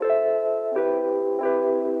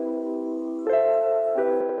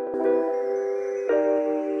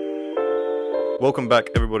Welcome back,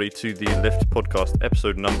 everybody, to the Lift Podcast,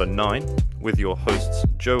 episode number 9, with your hosts,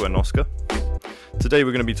 Joe and Oscar. Today,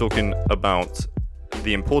 we're going to be talking about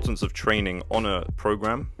the importance of training on a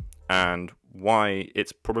program and why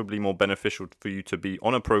it's probably more beneficial for you to be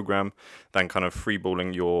on a program than kind of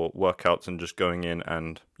freeballing your workouts and just going in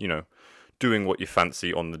and, doing what you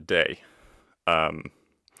fancy on the day.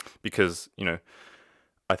 Because,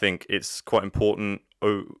 I think it's quite important.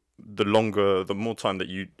 The more time that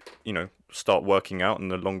you start working out and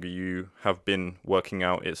the longer you have been working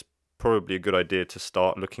out, it's probably a good idea to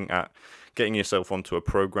start looking at getting yourself onto a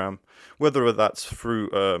program, whether that's through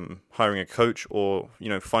hiring a coach or,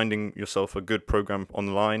 finding yourself a good program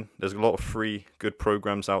online. There's a lot of free good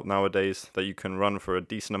programs out nowadays that you can run for a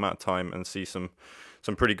decent amount of time and see some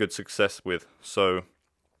pretty good success with. So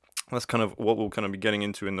that's kind of what we'll kind of be getting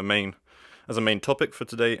into as a main topic for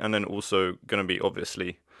today, and then also going to be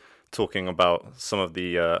obviously talking about some of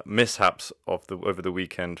the mishaps over the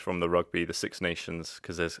weekend from the rugby, the Six Nations,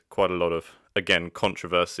 because there's quite a lot of, again,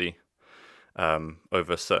 controversy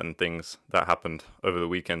over certain things that happened over the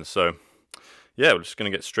weekend. So, yeah, we're just going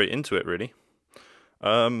to get straight into it, really.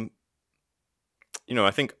 I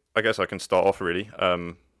guess I can start off, really.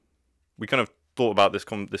 We kind of thought about this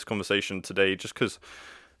conversation today just because,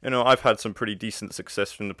 I've had some pretty decent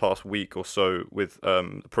success in the past week or so with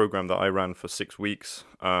the program that I ran for 6 weeks.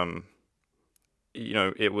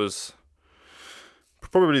 It was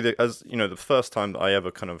probably the first time that I ever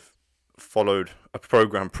kind of followed a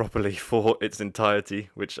program properly for its entirety,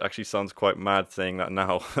 which actually sounds quite mad saying that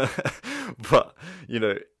now. But,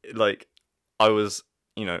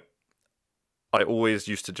 I always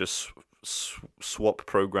used to just swap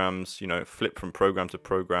programs, flip from program to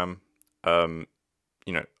program.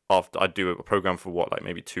 After I'd do a program for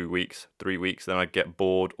maybe 2 weeks, 3 weeks, then I'd get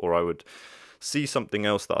bored, or I would see something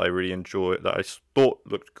else that I really enjoy, that I thought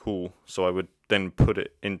looked cool, so I would then put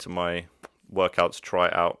it into my workouts, try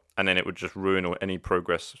it out, and then it would just ruin any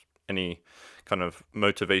progress, any kind of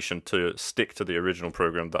motivation to stick to the original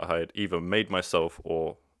program that I had either made myself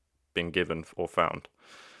or been given or found.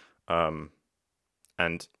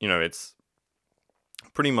 It's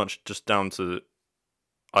pretty much just down to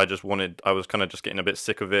I was kind of just getting a bit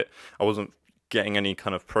sick of it. I wasn't getting any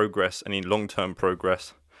kind of progress, any long-term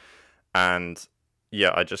progress. And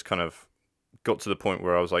yeah, I just kind of got to the point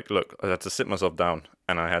where I was like, look, I had to sit myself down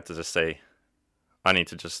and I had to just say, I need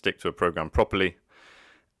to just stick to a program properly.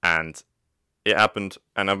 And it happened,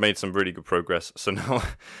 and I've made some really good progress. So now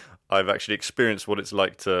I've actually experienced what it's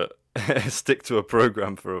like to stick to a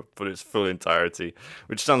program for its full entirety,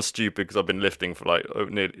 which sounds stupid because I've been lifting for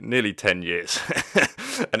nearly 10 years.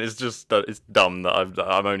 And it's just it's dumb that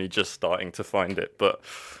I'm only just starting to find it, but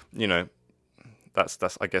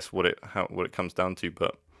that's I guess what it comes down to.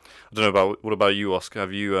 But I don't know what about you, Oscar?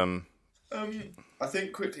 Have you I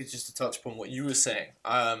think quickly just to touch upon what you were saying.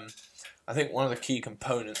 I think one of the key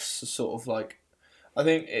components is sort of I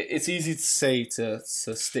think it's easy to say to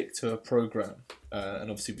stick to a program,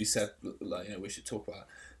 and obviously we said we should talk about it,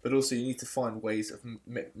 but also you need to find ways of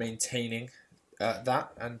maintaining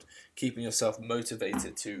that and keeping yourself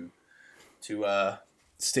motivated to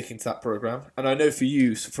sticking to that program. And I know for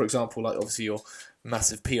you, for example, obviously your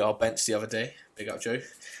massive PR bench the other day, big up Joe,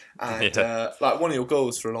 and one of your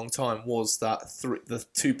goals for a long time was that the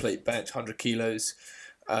 2-plate bench, 100 kilos.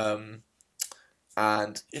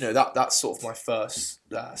 And that's sort of my first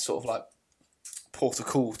port of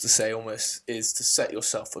call to say, almost, is to set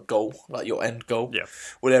yourself a goal, like your end goal,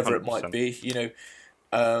 whatever 100%. It might be.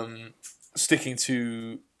 Sticking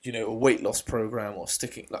to a weight loss program, or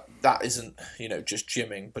sticking that isn't just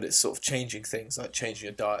gymming, but it's sort of changing things, like changing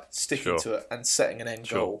your diet, sticking to it, and setting an end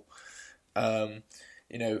goal. And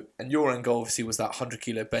your end goal obviously was that 100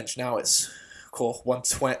 kilo bench. Now it's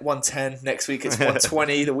 110 next week. It's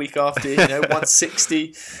 120 the week after.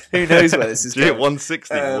 160. Who knows where this is going?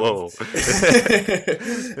 160. Whoa.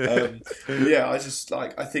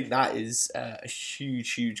 I think that is a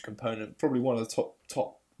huge component. Probably one of the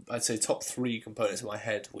top. I'd say top 3 components in my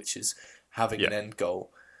head, which is having an end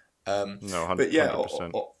goal. No, 100%. But yeah,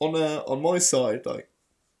 on my side,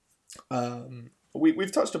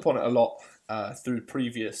 we've touched upon it a lot through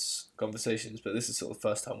previous conversations, but this is sort of the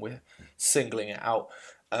first time we're singling it out.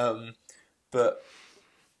 But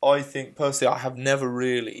I think personally, I have never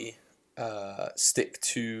really stick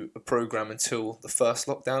to a program until the first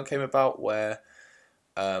lockdown came about, where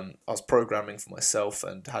I was programming for myself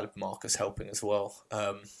and had Marcus helping as well.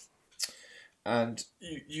 And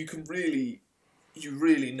you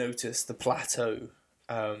really notice the plateau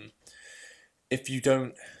if you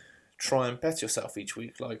don't try and better yourself each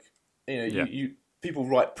week. people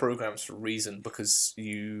write programs for a reason, because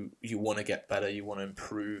you want to get better, you want to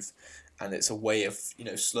improve, and it's a way of, you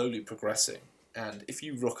know, slowly progressing. And if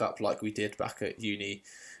you rock up like we did back at uni,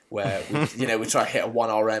 where we try to hit a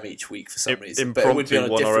 1 RM each week for some reason, but it would be on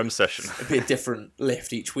a 1 RM session. It'd be a different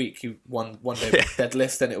lift each week. One day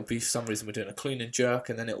deadlift, then it will be, for some reason we're doing a clean and jerk,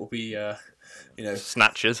 and then it will be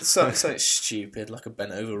snatches, something stupid like a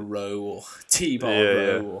bent over row or T-bar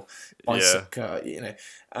row or bicep curl,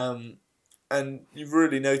 and you've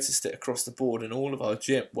really noticed it across the board in all of our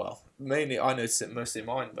gym. Well, mainly I noticed it mostly in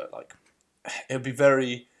mine, but like it would be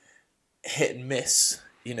very hit and miss,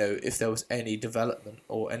 you know, if there was any development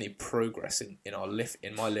or any progress in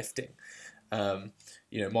my lifting. You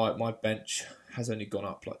know, my bench has only gone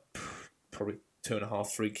up like probably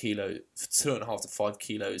 2.5 to 5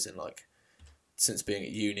 kilos in like since being at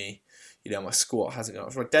uni. You know, my squat hasn't gone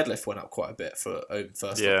up. My deadlift went up quite a bit for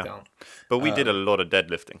first lockdown. But we did a lot of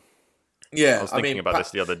deadlifting. Yeah, I was thinking about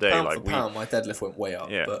this the other day. Pound for pound, my deadlift went way up.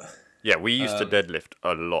 Yeah, but we used to deadlift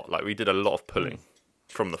a lot. Like we did a lot of pulling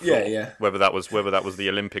from the floor. Yeah. Whether that was the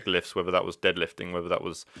Olympic lifts, whether that was deadlifting, whether that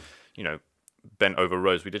was, you know, bent over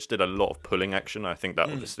rows. We just did a lot of pulling action. I think that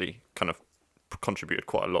obviously kind of contributed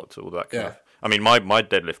quite a lot to all that. Kind of. I mean, my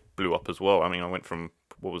deadlift blew up as well. I mean, I went from,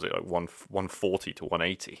 what was it, like 140 to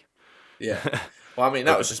 180. Yeah. Well, I mean,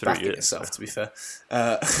 that was just backing yourself, to be fair.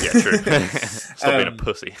 Yeah, true. Stop being a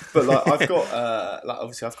pussy. But like, I've got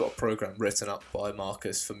obviously I've got a program written up by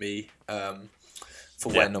Marcus for me, for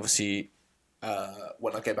when obviously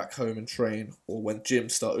when I get back home and train, or when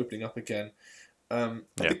gyms start opening up again. And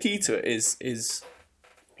the key to it is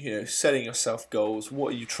you know, setting yourself goals.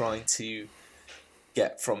 What are you trying to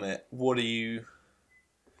get from it? What are you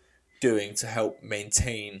doing to help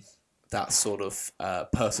maintain that sort of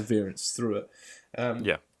perseverance through it?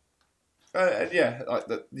 Like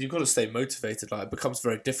you've got to stay motivated. Like, it becomes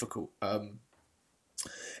very difficult. It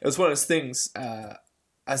was one of those things,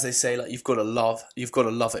 as they say, like you've got to love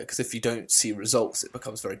it, because if you don't see results, it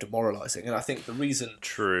becomes very demoralizing. And I think the reason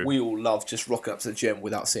we all love just rocking up to the gym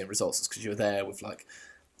without seeing results is because you're there with like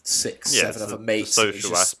 6-7 other mates, the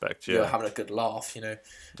social aspect, you're having a good laugh, you know.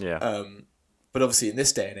 Yeah. But obviously, in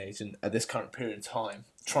this day and age, and at this current period of time,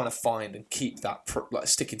 trying to find and keep that, like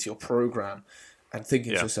sticking to your program, and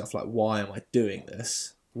thinking to yourself, like, why am I doing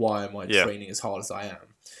this? Why am I training as hard as I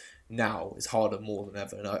am? Now is harder more than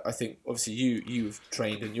ever. And I think, obviously, you've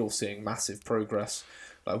trained and you're seeing massive progress.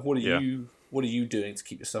 Like, what are you doing to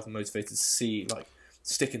keep yourself motivated to see, like,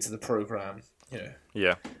 sticking to the program? You know.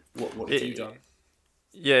 Yeah. What have you done?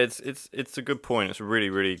 Yeah, it's a good point. It's a really,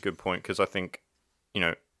 really good point, because I think, you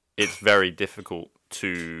know, it's very difficult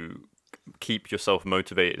to keep yourself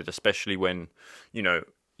motivated, especially when, you know,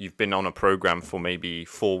 you've been on a program for maybe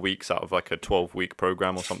 4 weeks out of like a 12-week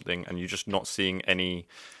program or something, and you're just not seeing any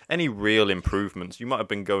real improvements. You might have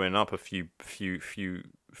been going up a few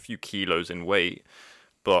kilos in weight,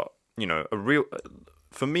 but, you know,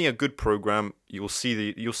 for me, a good program, you'll see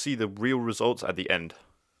the real results at the end.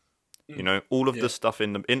 You know, all of the stuff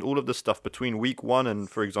in all of the stuff between week 1 and,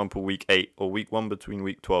 for example, week 8, or week 1 between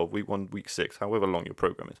week 12, week 1, week 6, however long your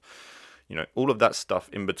program is. You know, all of that stuff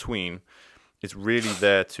in between is really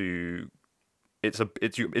there to.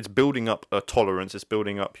 It's building up a tolerance. It's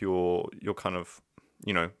building up your kind of,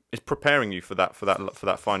 you know, it's preparing you for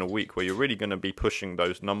that final week where you're really going to be pushing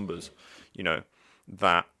those numbers, you know,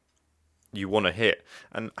 that you want to hit.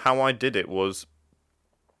 And how I did it was,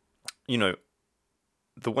 you know,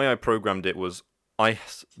 the way I programmed it was,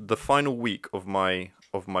 the final week of my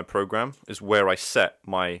program is where I set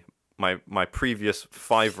my previous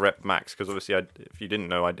 5 rep max, because obviously, if you didn't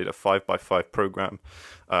know, I did a 5x5 program.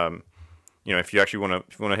 You know, if you actually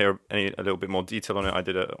want to hear a little bit more detail on it, I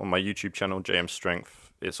did it on my YouTube channel, JM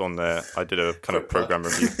Strength. It's on there. I did a kind of program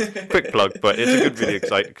review. Quick plug, but it's a good video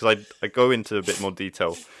because I go into a bit more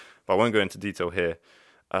detail, but I won't go into detail here.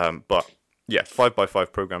 But yeah,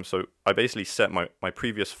 5x5 program. So I basically set my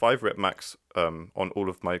previous 5 rep max on all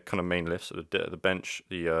of my kind of main lifts, so the bench,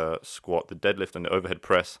 the squat, the deadlift, and the overhead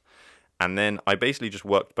press. And then I basically just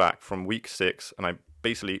worked back from week 6, and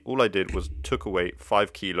all I did was took away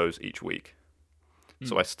 5 kilos each week.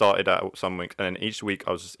 So I started out some weeks, and then each week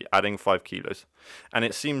I was just adding 5 kilos. And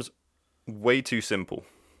it seems way too simple,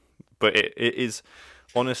 but it is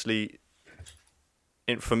honestly,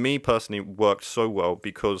 for me personally, worked so well,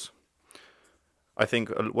 because I think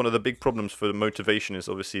one of the big problems for the motivation is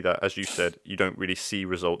obviously that, as you said, you don't really see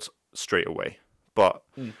results straight away. But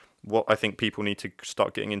what I think people need to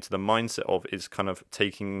start getting into the mindset of is kind of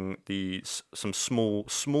taking some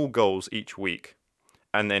small goals each week,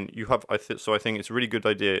 And then you have, so I think it's a really good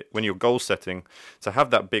idea when you're goal setting to have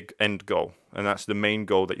that big end goal, and that's the main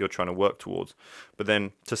goal that you're trying to work towards. But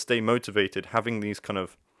then to stay motivated, having these kind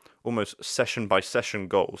of almost session by session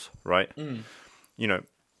goals, right? You know,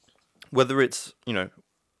 whether it's,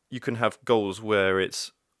 you can have goals where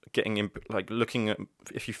it's getting in, like looking at,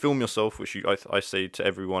 if you film yourself, which I say to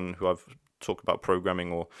everyone who I've talked about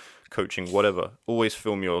programming or coaching, whatever, always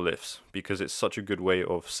film your lifts, because it's such a good way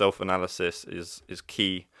of self-analysis is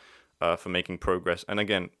key for making progress. And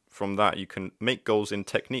again, from that, you can make goals in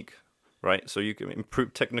technique, right? So you can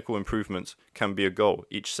improve, technical improvements can be a goal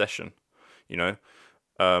each session,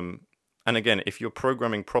 and again, if you're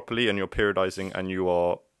programming properly and you're periodizing and you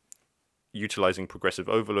are utilizing progressive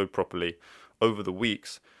overload properly over the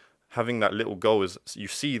weeks, having that little goal is you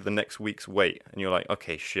see the next week's weight and you're like,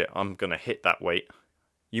 okay, shit, I'm going to hit that weight.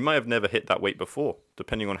 You may have never hit that weight before,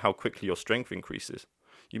 depending on how quickly your strength increases.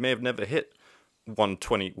 You may have never hit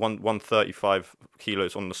 135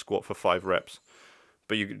 kilos on the squat for 5 reps.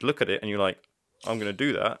 But you look at it and you're like, I'm going to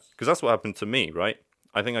do that. Because that's what happened to me, right?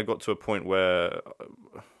 I think I got to a point where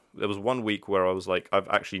there was one week where I was like, I've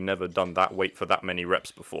actually never done that weight for that many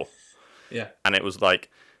reps before. Yeah. And it was like,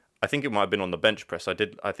 I think it might have been on the bench press. I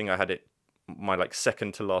think I had it, my like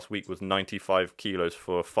second to last week was 95 kilos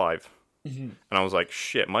for 5. Mm-hmm. And I was like,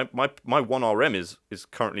 shit, my 1RM is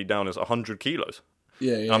currently down as 100 kilos.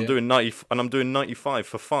 Yeah, and I'm doing 90, and I'm doing 95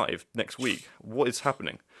 for 5 next week. What is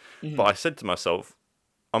happening? Mm-hmm. But I said to myself,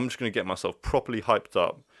 I'm just going to get myself properly hyped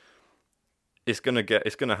up. It's going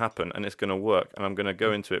to happen, and it's going to work, and I'm going to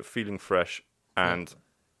go into it feeling fresh, and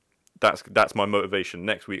that's my motivation.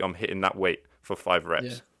 Next week, I'm hitting that weight for 5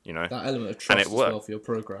 reps. That element of trust as well for your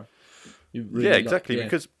program. Exactly.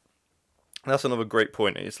 Because that's another great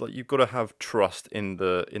point. It's like you've got to have trust in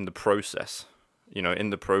the process. In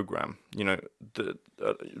the program.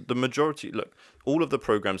 The majority. Look, all of the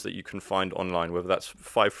programs that you can find online, whether that's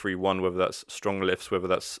 5-3-1, whether that's strong lifts, whether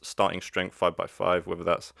that's starting strength 5x5, whether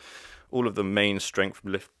that's all of the main strength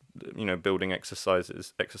lift, building exercise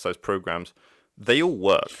programs, they all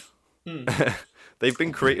work. They've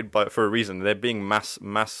been created for a reason. They're being mass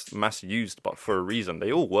used, but for a reason.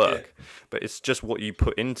 They all work, but it's just what you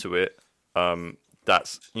put into it.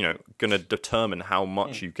 That's going to determine how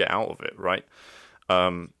much you get out of it, right?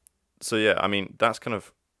 So yeah, I mean that's kind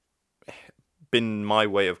of been my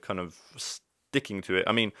way of kind of sticking to it.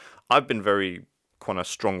 I mean, I've been very kind of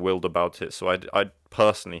strong-willed about it, so I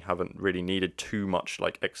personally haven't really needed too much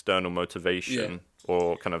like external motivation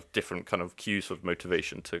or kind of different kind of cues of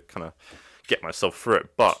motivation to kind of get myself through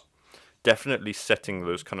it. But definitely setting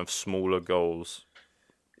those kind of smaller goals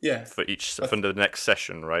for the next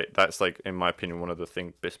session, right? That's like, in my opinion, one of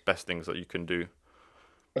the best things that you can do.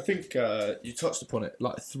 I think you touched upon it.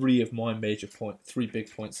 Like 3 of my three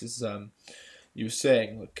big points is you were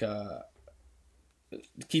saying like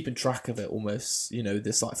keeping track of it almost.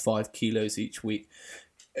 This like 5 kilos each week.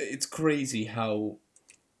 It's crazy how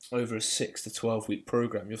over a 6 to 12 week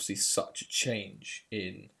program you'll see such a change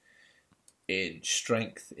in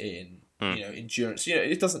strength, in endurance.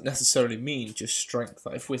 It doesn't necessarily mean just strength.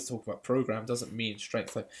 Like if we're talking about program, it doesn't mean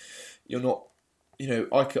strength. Like you're not.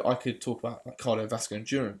 I could talk about like cardiovascular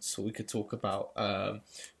endurance, or we could talk about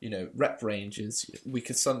rep ranges. You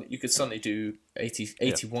could suddenly do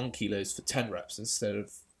 81 kilos for 10 reps instead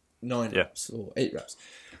of 9 reps or 8 reps.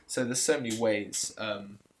 So there's so many ways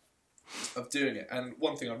of doing it. And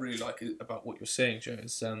one thing I really like about what you're saying, Joe,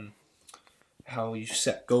 is how you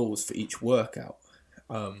set goals for each workout.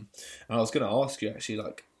 And I was going to ask you actually,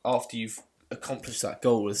 like after you've accomplished that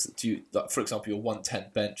goal, do you, like for example, your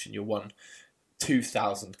 110 bench and your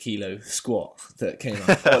 2,000 kilo squat that came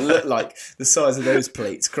out. Well, it looked like the size of those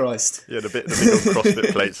plates, Christ. Yeah, the big old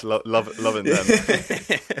CrossFit plates, loving them.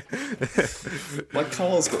 My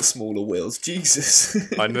car's got smaller wheels, Jesus.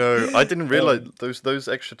 I know. I didn't realise those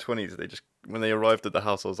extra 20s, they just, when they arrived at the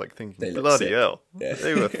house, I was like thinking, bloody hell. Yeah.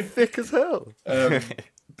 They were thick as hell.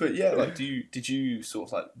 But yeah, like, did you sort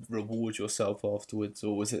of like reward yourself afterwards,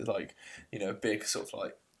 or was it like, a big sort of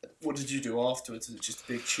like, what did you do afterwards? Was it just a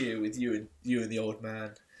big cheer with you and the old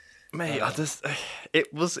man? Mate,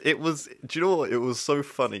 it was. Do you know what? It was so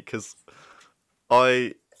funny because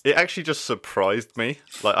it actually just surprised me.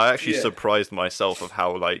 Like I actually surprised myself of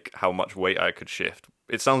how much weight I could shift.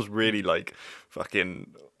 It sounds really like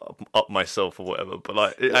fucking up myself or whatever, but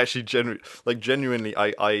like it actually genuinely,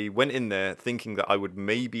 I went in there thinking that I would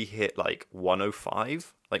maybe hit like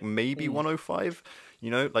 105, like maybe 105.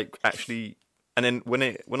 Like actually. And then when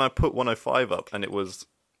I put 105 up and it looked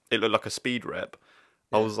like a speed rep,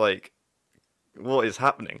 I was like, what is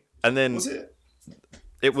happening? And then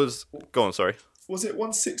it was go on, sorry. Was it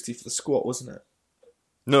 160 for the squat, wasn't it?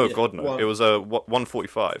 No, Yeah, God no. It was a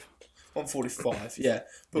 145. 145. Yeah,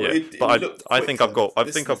 but Yeah, it but looked I quick think I've though. got I This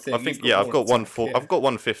is think the I thing. You've think got yeah I've more in the got tank. I've Yeah. got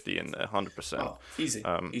 150 in there, 100%. Oh, easy,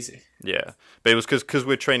 Um, easy. yeah, but it was because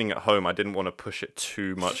we're training at home. I didn't want to push it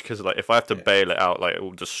too much because like if I have to Yeah. bail it out, like it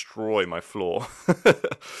will destroy my floor.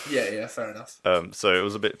 Yeah, yeah, fair enough. So it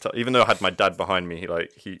was a bit even though I had my dad behind me,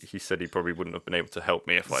 he said he probably wouldn't have been able to help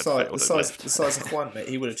me if The I'd size, the failed at size, lift. the size of Juan, mate.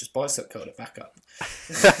 He would have just bicep curled it back up.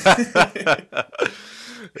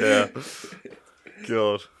 Yeah,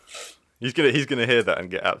 God, he's gonna hear that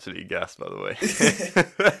and get absolutely gassed. By the way.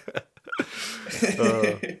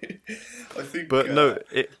 I think. But no,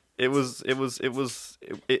 it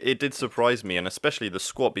did surprise me, and especially the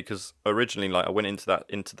squat because originally, like, I went into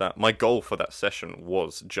that. My goal for that session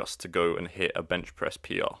was just to go and hit a bench press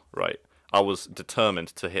PR. Right, I was determined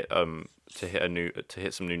to hit some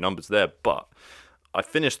new numbers there. But I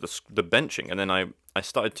finished the benching, and then I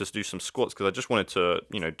started to do some squats because I just wanted to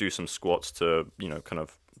do some squats to kind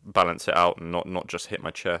of balance it out and not just hit my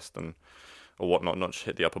chest and or whatnot, not just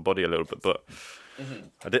hit the upper body a little bit, but.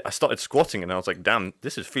 Mhm. I started squatting and I was like, damn,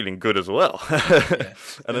 this is feeling good as well. Yeah,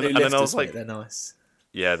 and the then new and then I was lifters, mate. like, They're nice.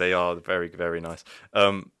 yeah, they are very, very nice.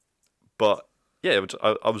 But yeah,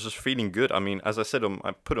 I was just feeling good. I mean, as I said,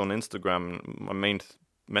 I put on Instagram, my main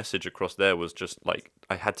message across there was just like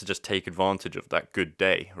I had to just take advantage of that good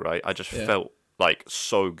day, right? I just Yeah. felt like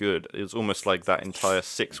so good. It was almost like that entire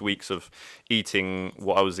 6 weeks of eating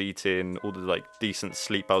what I was eating, all the like decent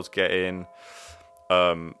sleep I was getting,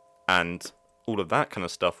 and all of that kind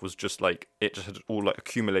of stuff was just like it just had all like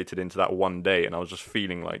accumulated into that one day, and I was just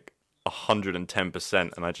feeling like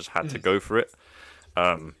 110%, and I just had to Mhm. go for it.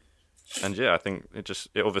 And yeah, I think it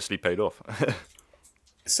obviously paid off.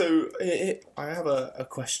 So I have a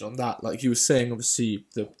question on that. Like you were saying, obviously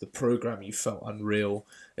the program you felt unreal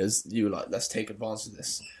as you were like, let's take advantage of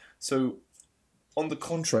this. So on the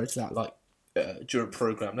contrary to that, like during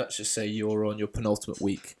program, let's just say you're on your penultimate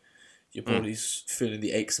week, your Mm, body's feeling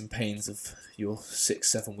the aches and pains of your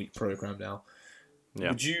 6-7 week program now. yeah.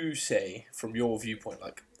 Would you say, from your viewpoint,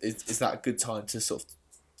 like is that a good time to sort of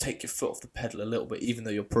take your foot off the pedal a little bit, even though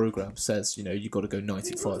your program says you got to go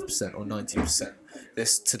 95% or 90%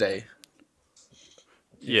 this today?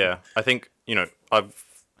 You know, Yeah, I think I've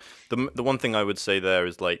the one thing I would say there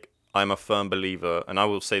is like I'm a firm believer, and I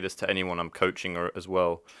will say this to anyone I'm coaching or as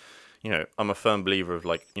well. I'm a firm believer of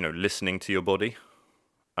like listening to your body.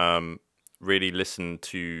 Really listen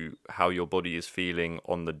to how your body is feeling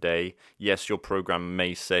on the day. Yes, your program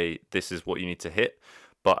may say this is what you need to hit,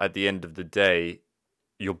 but at the end of the day,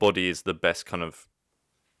 your body is the best kind of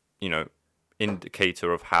you know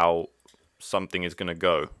indicator of how something is going to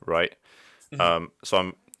go, right? Mhm. So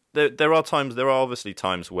I'm there are times there are obviously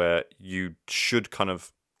times where you should kind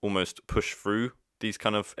of almost push through these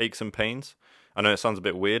kind of aches and pains. I know it sounds a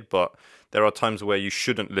bit weird, but there are times where you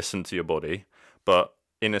shouldn't listen to your body. But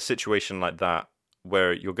in a situation like that,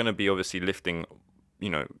 where you're going to be obviously lifting, you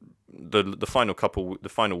know, the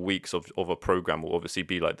final weeks of a program will obviously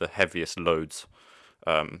be like the heaviest loads,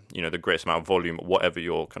 the greatest amount of volume, whatever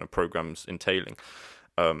your kind of program's entailing.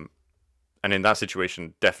 And in that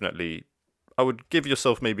situation, definitely I would give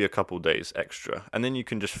yourself maybe a couple days extra, and then you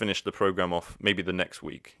can just finish the program off maybe the next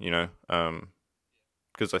week.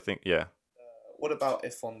 Because I think What about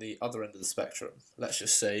if on the other end of the spectrum, let's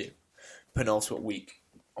just say penultimate week,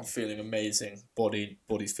 I'm feeling amazing, body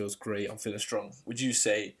feels great, I'm feeling strong. Would you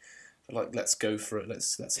say, like, let's go for it,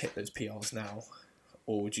 let's hit those PRs now,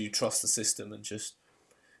 or would you trust the system and just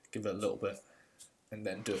give it a little bit and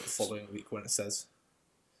then do it the following week when it says?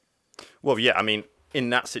 well, yeah, I mean, in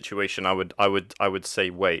that situation, I would say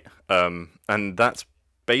wait, and that's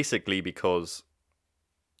basically because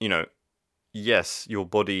you know, yes, your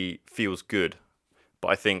body feels good, but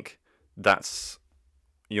I think that's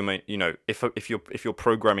if you're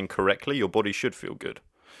programming correctly, your body should feel good.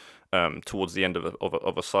 Towards the end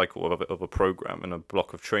of a cycle of a program and a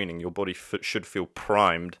block of training, your body should feel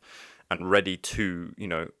primed and ready to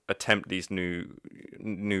attempt these new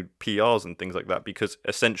PRs and things like that. Because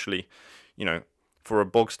essentially, you know, for a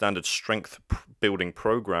bog standard strength building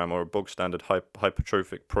program or a bog standard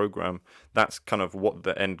hypertrophic program, that's kind of what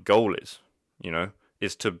the end goal is.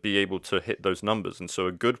 Is to be able to hit those numbers. And so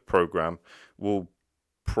a good program will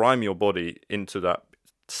prime your body into that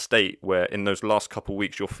state where in those last couple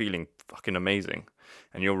weeks you're feeling fucking amazing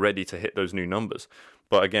and you're ready to hit those new numbers.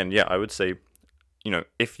 But again, yeah, I would say,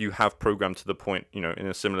 if you have programmed to the point, in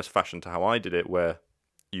a similar fashion to how I did it, where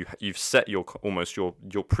you've set your almost your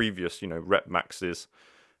previous, rep maxes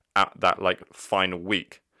at that like final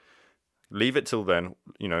week, leave it till then,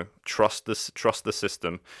 trust the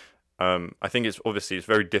system. I think it's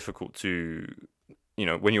very difficult to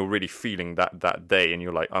when you're really feeling that day and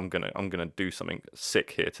you're like, I'm gonna do something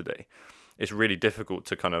sick here today, it's really difficult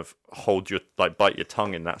to kind of bite your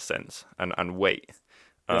tongue in that sense and wait.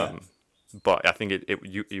 But I think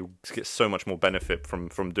you get so much more benefit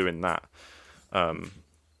from doing that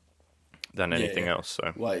than anything else.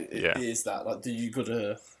 So it is that, like, you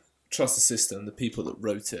gotta trust the system. The people that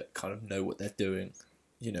wrote it kind of know what they're doing.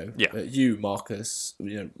 You, Marcus,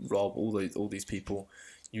 Rob, all these people,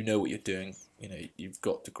 you know what you're doing. You've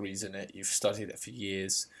got degrees in it. You've studied it for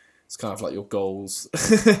years. It's kind of like your goals.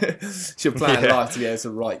 It's your plan in life to be able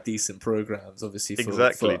to write decent programs, obviously, for all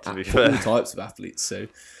types of athletes. So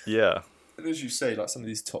and as you say, like some of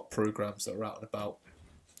these top programs that are out and about,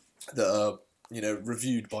 that are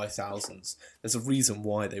reviewed by thousands. There's a reason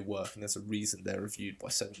why they work, and there's a reason they're reviewed by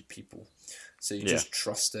so many people. So you just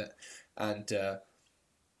trust it. And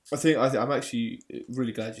I'm actually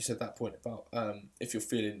really glad you said that point about if you're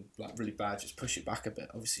feeling like really bad, just push it back a bit.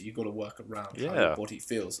 Obviously, you've got to work around how your body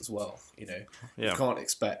feels as well. You can't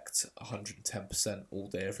expect 110% all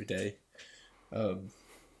day every day. So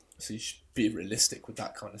you should be realistic with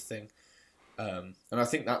that kind of thing. And I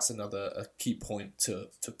think that's a key point to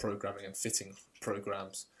programming and fitting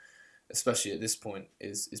programs, especially at this point,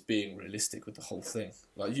 is being realistic with the whole thing.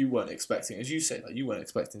 Like, you weren't expecting, as you say, you weren't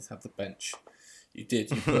expecting to have the bench. You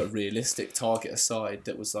did. You put a realistic target aside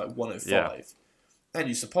that was like 105, and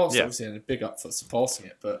you surpassed it. Obviously, and a big up for surpassing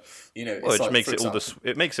it. But it makes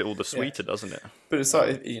it all the sweeter, doesn't it? But it's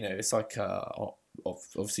like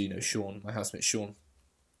obviously Sean, my housemate Sean.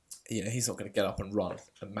 He's not going to get up and run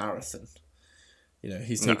a marathon.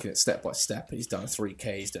 He's taking it step by step. He's done a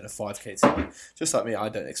 3K, he's done a 5K tonight. Just like me, I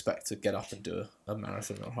don't expect to get up and do a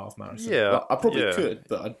marathon or a half marathon. Yeah, I probably could,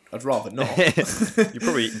 but I'd rather not. You'd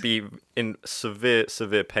probably be in severe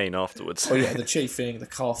pain afterwards. Oh yeah, the chafing, the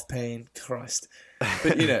calf pain, Christ.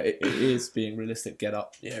 But it is being realistic. Get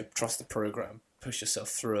up, trust the program, push yourself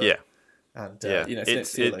through it. And if you don't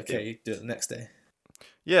feel okay, do it the next day.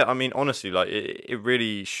 Yeah, I mean, honestly, like it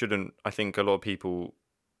really shouldn't. I think a lot of people,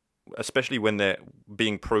 especially when they're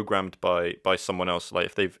being programmed by someone else, like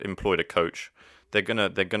if they've employed a coach, they're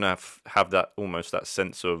gonna have that almost that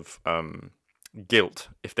sense of guilt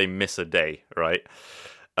if they miss a day, right?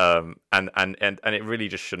 And it really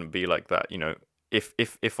just shouldn't be like that.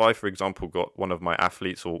 If I, for example, got one of my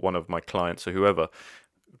athletes or one of my clients or whoever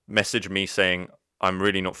message me saying, I'm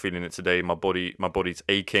really not feeling it today, my body's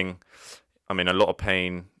aching, I'm in a lot of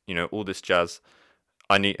pain, all this jazz,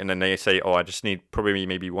 and then they say, I just need probably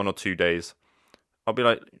maybe 1 or 2 days, I'll be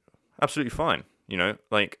like, absolutely fine.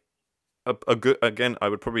 Like a good, again, I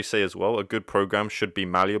would probably say as well, a good program should be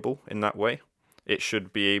malleable in that way. It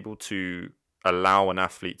should be able to allow an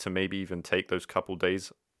athlete to maybe even take those couple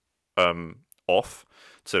days off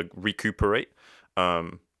to recuperate,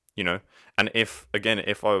 and if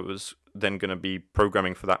I was then going to be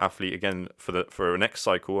programming for that athlete again for a next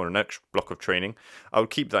cycle or a next block of training, I would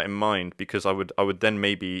keep that in mind, because I would then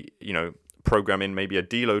maybe program in maybe a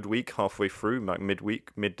deload week halfway through, like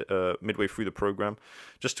midway through the program,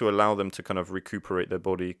 just to allow them to kind of recuperate their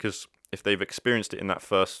body, because if they've experienced it in that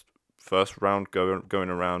first round going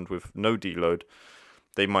around with no deload,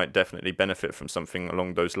 they might definitely benefit from something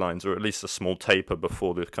along those lines, or at least a small taper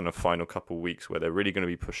before the kind of final couple of weeks where they're really going to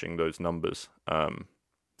be pushing those numbers.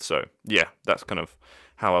 So yeah, that's kind of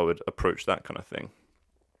how I would approach that kind of thing.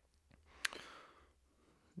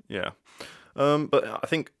 Yeah. But I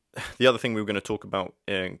think the other thing we were going to talk about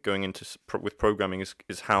going into with programming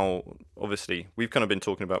is how, obviously, we've kind of been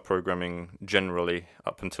talking about programming generally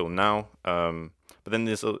up until now. But then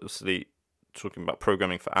there's obviously talking about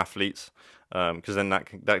programming for athletes, because then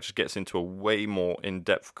that just gets into a way more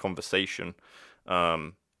in-depth conversation.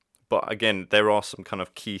 But again, there are some kind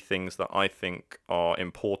of key things that I think are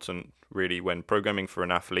important really when programming for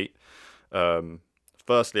an athlete.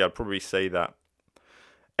 Firstly, I'd probably say that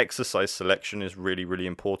exercise selection is really, really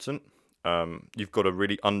important. You've got to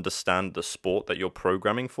really understand the sport that you're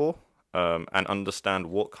programming for, and understand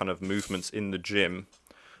what kind of movements in the gym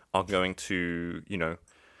are going to,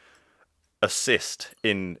 assist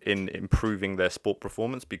in improving their sport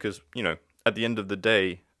performance. Because, at the end of the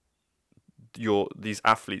day, these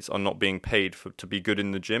athletes are not being paid to be good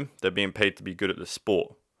in the gym. They're being paid to be good at the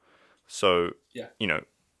sport. So,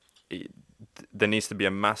 there needs to be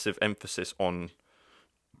a massive emphasis on,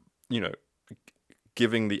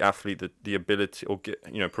 giving the athlete the ability, or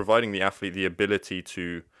providing the athlete the ability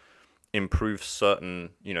to improve certain,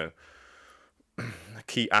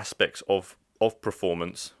 key aspects of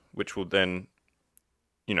performance, which will then,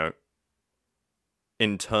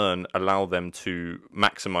 in turn allow them to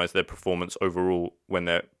maximize their performance overall when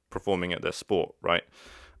they're performing at their sport, right?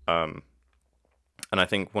 And I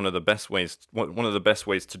think one of the best ways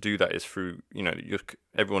to do that is through,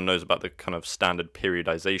 everyone knows about the kind of standard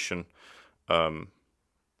periodization,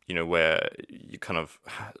 where you kind of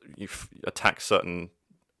you attack certain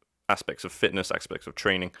aspects of fitness, aspects of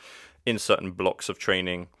training, in certain blocks of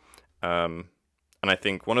training. And I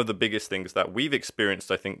think one of the biggest things that we've experienced,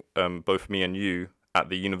 I think, both me and you at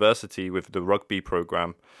the university with the rugby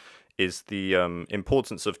program, is the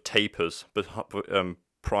importance of tapers, but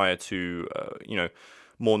prior to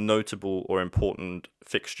more notable or important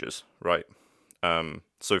fixtures, right?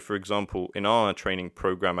 So, for example, in our training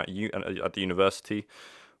program at the university,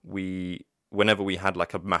 whenever we had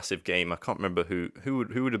like a massive game, I can't remember who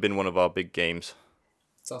would have been one of our big games.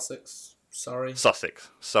 Sussex, Surrey,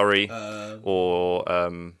 or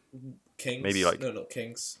Kings. Maybe like no, not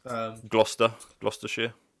Kings.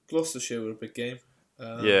 Gloucestershire. Gloucestershire were a big game.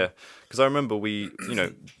 Yeah, because I remember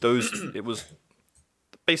it was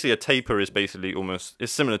basically a taper is basically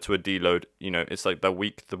it's similar to a deload. It's like the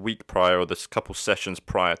week prior or this couple sessions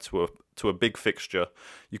prior to a big fixture,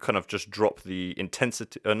 you kind of just drop the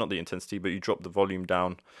intensity, not the intensity, but you drop the volume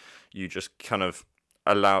down. You just kind of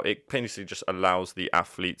basically just allows the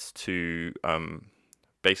athletes to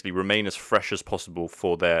basically remain as fresh as possible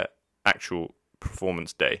for their actual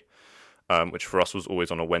performance day. Which for us was always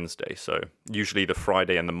on a Wednesday. So usually the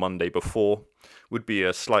Friday and the Monday before would be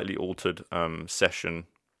a slightly altered session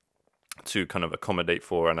to kind of accommodate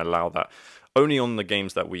for and allow that only on the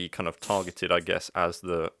games that we kind of targeted, I guess, as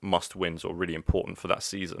the must-wins or really important for that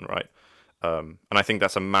season, right? And I think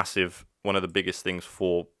that's one of the biggest things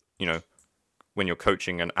for, when you're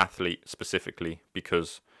coaching an athlete specifically,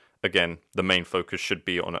 because, again, the main focus should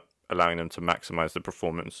be on allowing them to maximize the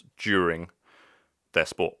performance during their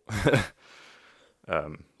sport.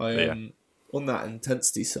 On that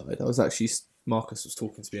intensity side, Marcus was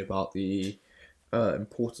talking to me about the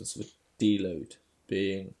importance of a deload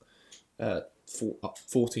being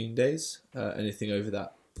 14 days. Anything over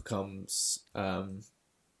that becomes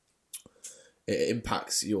it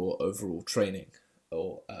impacts your overall training,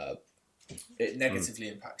 or it negatively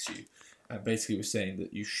impacts you. And basically, we're saying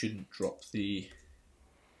that you shouldn't drop the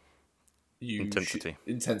intensity.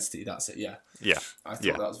 That's it. Yeah. I thought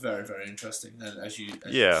that was very, very interesting. And as you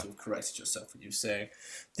sort of corrected yourself when you were saying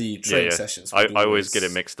the training sessions. I always get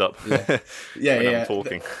it mixed up. Yeah. I'm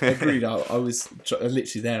talking. Agreed. I was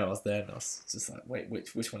literally there. I was there, and I was just like, wait,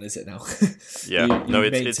 which one is it now? Yeah.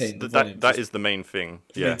 That is the main thing.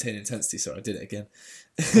 Yeah. Maintain intensity. Sorry, I did it again.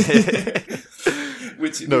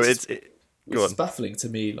 which is baffling to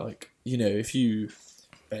me. Like, if you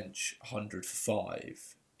bench 100 for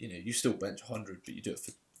 5. You still bench 100, but you do it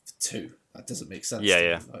for 2. That doesn't make sense.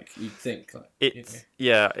 Yeah. Like, you'd think.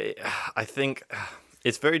 I think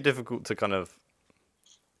it's very difficult to kind of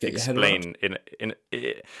explain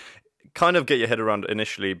kind of get your head around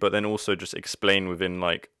initially, but then also just explain within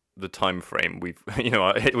like the time frame.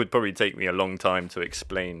 It would probably take me a long time to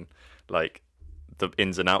explain like the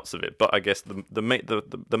ins and outs of it. But I guess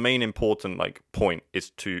the main important like point is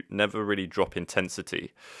to never really drop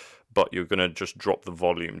intensity, but you're going to just drop the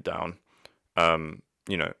volume down,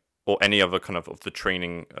 or any other kind of the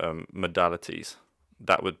training modalities.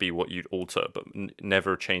 That would be what you'd alter, but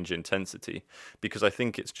never change intensity. Because I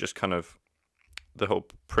think it's just kind of the whole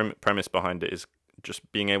premise behind it is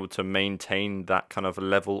just being able to maintain that kind of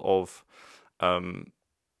level of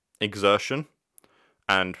exertion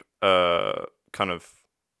and kind of,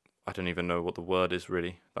 I don't even know what the word is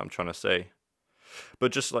really that I'm trying to say.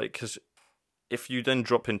 But just like, because if you then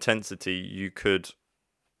drop intensity, you could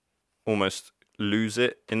almost lose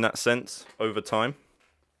it in that sense over time.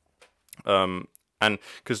 And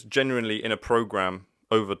because generally in a program,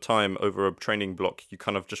 over time, over a training block, you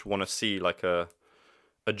kind of just want to see like a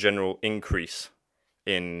general increase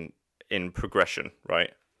in progression,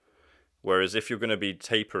 right? Whereas if you're going to be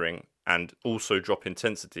tapering and also drop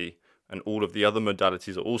intensity, and all of the other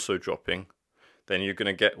modalities are also dropping, then you're going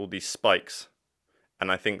to get all these spikes.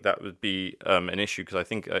 And I think that would be an issue, because I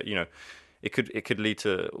think it could lead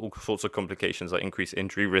to all sorts of complications like increased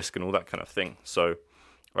injury risk and all that kind of thing. So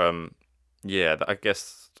I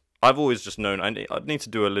guess I've always just known I'd need to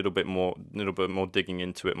do a little bit more digging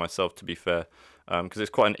into it myself, to be fair, because it's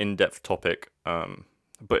quite an in-depth topic,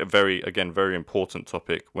 but a very important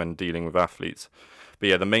topic when dealing with athletes. But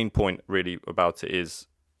yeah, the main point really about it is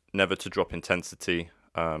never to drop intensity,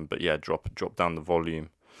 but yeah, drop down the volume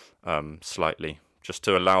slightly, just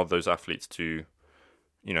to allow those athletes to,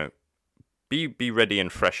 be ready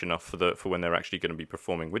and fresh enough for when they're actually going to be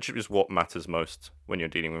performing, which is what matters most when you're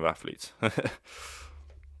dealing with athletes. There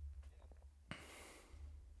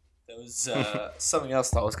was something else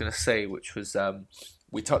that I was going to say, which was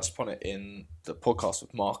we touched upon it in the podcast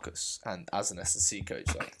with Marcus, and as an S&C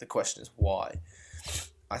coach, like the question is why.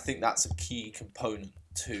 I think that's a key component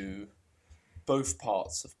to both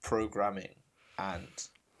parts of programming and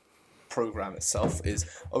program itself. Is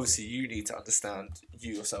obviously you need to understand,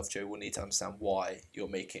 you yourself, Joe, will need to understand why you're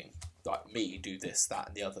making, like me, do this, that,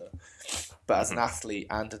 and the other. But as an athlete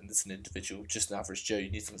and as an individual, just an average Joe,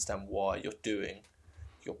 you need to understand why you're doing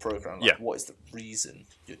your program. Like, what is the reason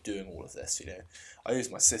you're doing all of this? I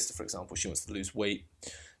use my sister, for example. She wants to lose weight.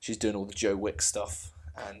 She's doing all the Joe Wicks stuff,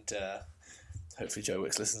 and hopefully Joe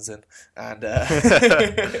Wicks listens in. And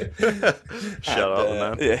shut up,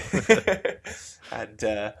 man. Yeah. And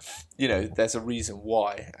there's a reason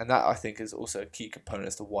why, and that I think is also a key component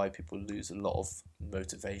as to why people lose a lot of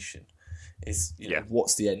motivation. Is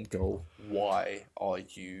what's the end goal? Why are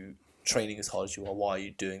you training as hard as you are? Why are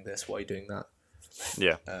you doing this? Why are you doing that?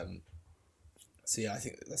 Yeah. So I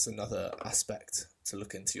think that's another aspect to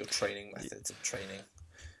look into your training methods of training.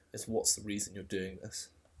 Is what's the reason you're doing this?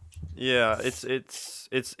 Yeah,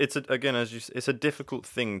 again, as you, it's a difficult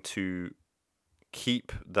thing to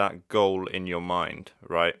keep that goal in your mind,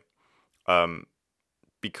 right?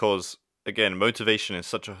 Because again, motivation is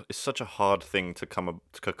such a hard thing to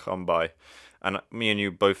come by, and me and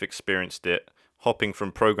you both experienced it, hopping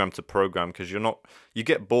from program to program, because you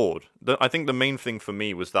get bored. I think the main thing for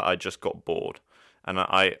me was that I just got bored, and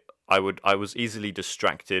I was easily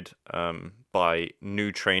distracted by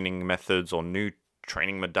new training methods or new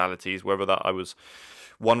training modalities, whether that I was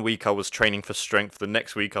 1 week I was training for strength, the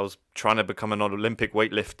next week I was trying to become an Olympic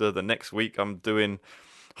weightlifter, the next week I'm doing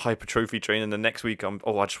hypertrophy training, the next week I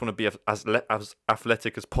just want to be as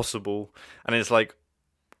athletic as possible, and it's like,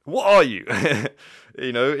 what are you?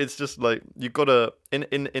 It's just like you gotta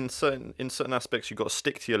in certain aspects you gotta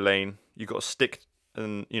stick to your lane, you gotta stick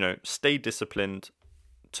and stay disciplined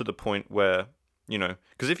to the point where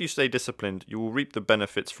because if you stay disciplined you will reap the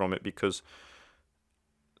benefits from it, because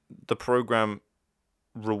the program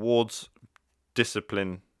rewards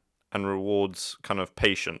discipline and rewards kind of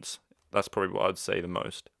patience. That's probably what I'd say the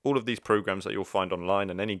most. All of these programs that you'll find online,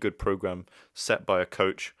 and any good program set by a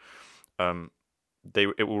coach,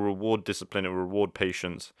 it will reward discipline, it will reward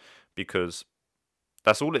patience, because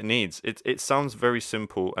that's all it needs. It sounds very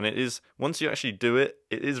simple, and it is, once you actually do it,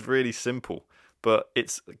 it is really simple. But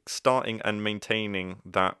it's starting and maintaining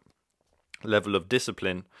that level of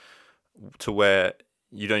discipline to where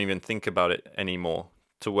you don't even think about it anymore,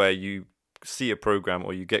 to where you see a program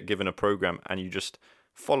or you get given a program and you just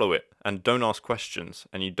follow it and don't ask questions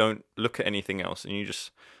and you don't look at anything else and you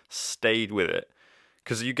just stayed with it,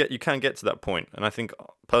 because you can get to that point, and I think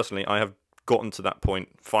personally I have gotten to that point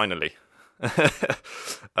finally.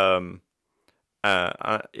 But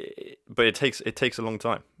it takes a long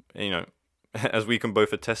time, as we can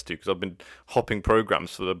both attest to, because I've been hopping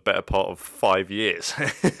programs for the better part of 5 years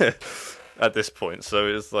at this point. So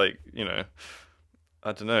it's like, I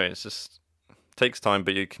don't know. It's just takes time,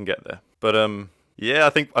 but you can get there. But yeah, I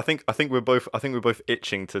think we're both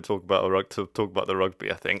itching to talk about the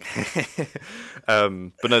rugby. I think.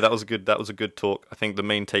 But no, that was a good talk. I think the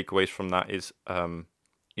main takeaways from that is,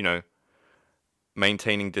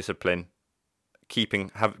 maintaining discipline,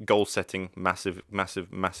 have goal setting, massive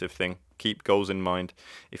thing. Keep goals in mind.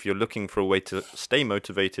 If you're looking for a way to stay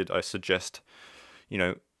motivated, I suggest,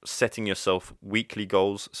 setting yourself weekly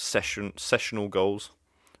goals, sessional goals,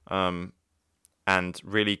 and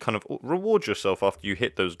really kind of reward yourself after you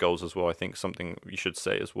hit those goals as well. I think something you should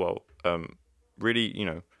say as well. Really,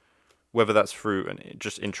 whether that's through and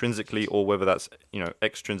just intrinsically or whether that's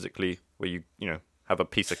extrinsically, where you have a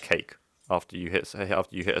piece of cake after you hit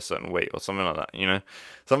a certain weight or something like that.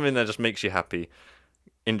 Something that just makes you happy.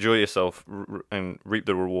 Enjoy yourself and reap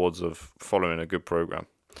the rewards of following a good program.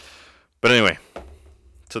 But anyway,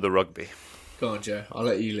 to the rugby. Go on, Joe. I'll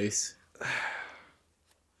let you loose.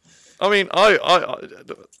 I mean, I'll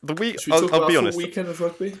be honest. Weekend of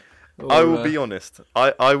rugby. I will be honest.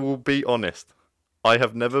 I will be honest. I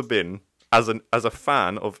have never been as a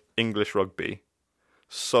fan of English rugby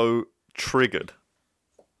so triggered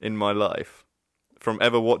in my life from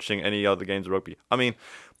ever watching any other games of rugby. I mean,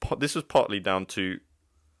 this was partly down to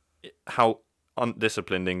how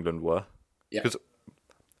undisciplined England were. Yeah. Because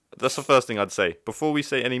that's the first thing I'd say. Before we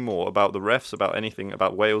say any more about the refs, about anything,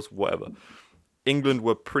 about Wales, whatever, England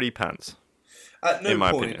were pretty pants. At no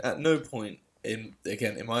point, in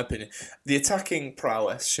my opinion, the attacking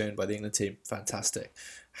prowess shown by the England team, fantastic.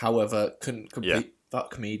 However, couldn't complete. Yeah.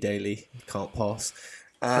 Fuck me, Daly. Can't pass.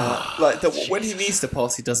 When he needs to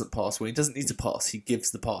pass, he doesn't pass. When he doesn't need to pass, he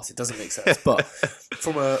gives the pass. It doesn't make sense. But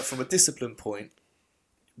from a discipline point,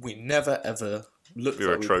 we never ever looked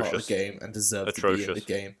like we were part of the game and deserved to be in the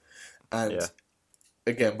game. And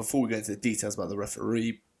again, before we go into the details about the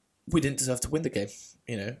referee, we didn't deserve to win the game.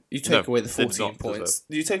 You take away the 14 points.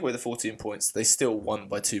 You take away the 14 points, they still won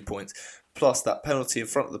by 2 points. Plus that penalty in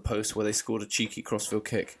front of the post where they scored a cheeky crossfield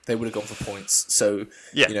kick, they would have gone for points. So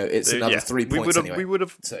it's another 3 points anyway. We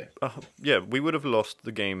would have lost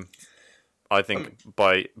the game. I think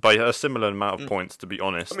by a similar amount of points, to be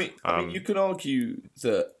honest. I mean, you can argue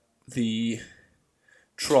that the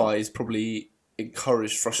tries probably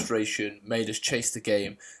encouraged frustration, made us chase the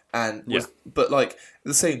game, but at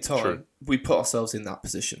the same time, we put ourselves in that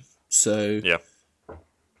position. So I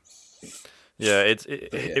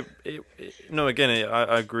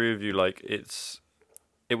agree with you. Like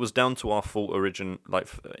it was down to our fault,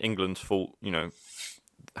 England's fault.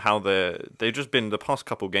 How they've just been the past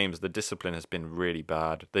couple games. The discipline has been really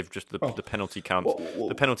bad. They've just the penalty count.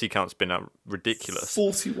 The penalty count's been ridiculous.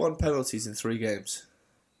 41 penalties in 3 games.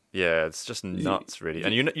 Yeah, it's just nuts, really.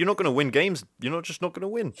 And you're not going to win games. You're not going to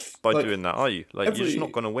win by doing that, are you? You're just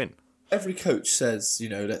not going to win. Every coach says,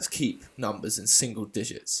 let's keep numbers in single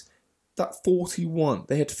digits. That 41,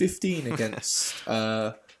 they had 15 against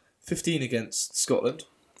 15 against Scotland,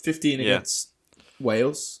 15 against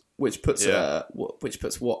Wales, which puts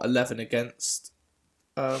 11 against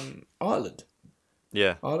Ireland.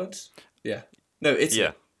 Yeah. Ireland? Yeah. No, Italy.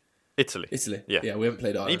 Yeah. Italy. Yeah, we haven't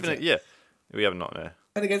played Ireland. We have not there.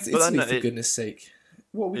 And against Italy, for goodness sake.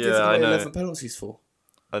 What are we giving away 11 penalties for?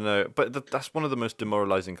 I know, but that's one of the most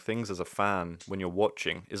demoralising things as a fan when you're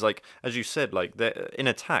watching. Is as you said, in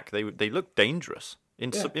attack, they look dangerous.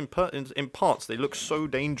 In parts, they look so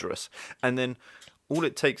dangerous, and then all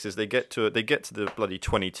it takes is they get to the bloody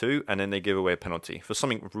 22, and then they give away a penalty for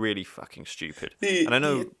something really fucking stupid. And I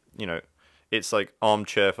know, it's like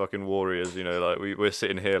armchair fucking warriors. We're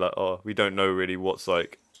sitting here we don't know really what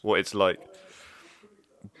it's like.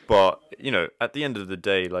 But at the end of the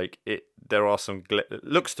day, there are it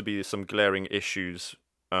looks to be some glaring issues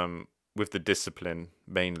with the discipline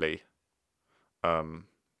mainly.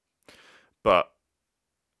 But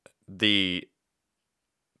the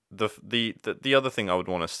other thing I would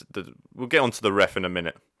want to we'll get onto the ref in a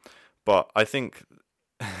minute, but I think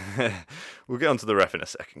we'll get onto the ref in a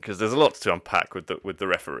second because there's a lot to unpack with the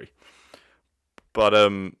referee. But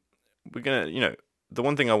we're gonna the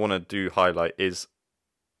one thing I want to highlight is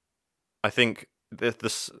I think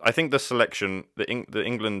the selection, the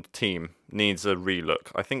England team needs a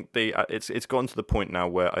relook. I think it's gotten to the point now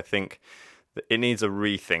where I think that it needs a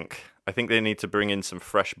rethink. I think they need to bring in some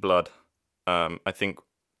fresh blood. I think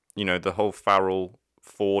the whole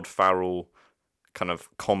Ford Farrell kind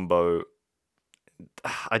of combo.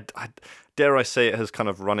 I dare I say it has kind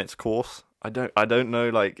of run its course. I don't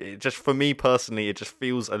know. It just for me personally, it just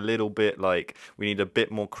feels a little bit like we need a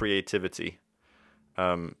bit more creativity.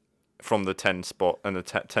 From the 10 spot and the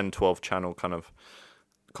 10-12 channel kind of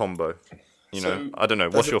combo. I don't know.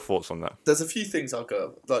 What's your thoughts on that? There's a few things I'll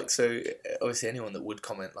go... so obviously anyone that would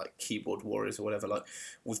comment, keyboard warriors or whatever,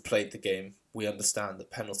 we've played the game, we understand that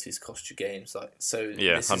penalties cost you games. Yeah,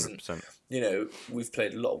 100%. We've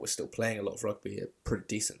played a lot, we're still playing a lot of rugby at a pretty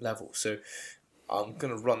decent level. So I'm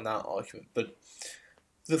going to run that argument. But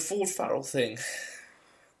the Ford Farrell thing,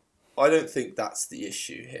 I don't think that's the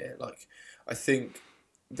issue here. I think...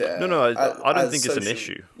 I don't think it's an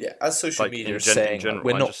issue. Yeah, as social media is saying,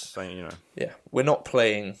 we're not just saying, Yeah, we're not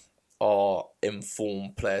playing our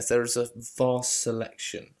informed players. There is a vast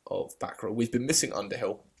selection of back row. We've been missing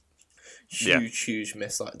Underhill. Huge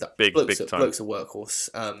miss. That big time. Bloke's a workhorse.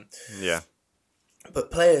 But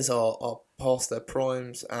players are past their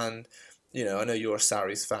primes, and I know you're a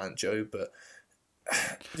Sarries fan, Joe, but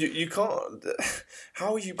you can't.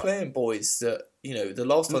 How are you playing boys that the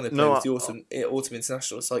last time they played with the autumn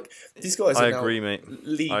international? It's these guys are now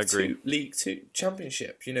League Two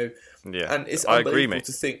Championship. And it's unbelievable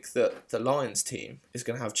to think that the Lions team is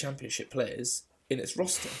going to have Championship players in its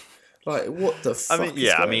roster. What the fuck? In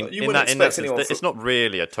that sense, it's not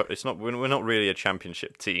really we're not really a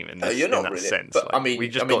Championship team in that sense. But we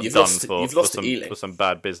just got done for some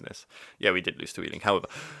bad business. Yeah, we did lose to Ealing. However,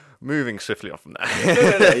 moving swiftly on from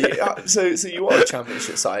that. No. So you are a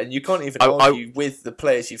Championship side, and you can't even argue with the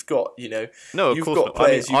players you've got. No, of course not.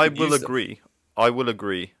 Players I will agree. I will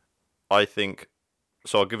agree. I think.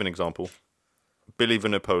 So I'll give an example. Billy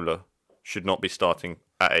Vunipola should not be starting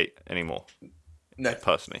at 8 anymore. No,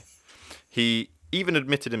 personally. He even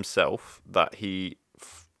admitted himself that he's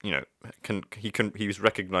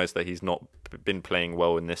recognised that he's not been playing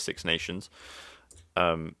well in this Six Nations.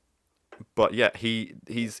 But yeah,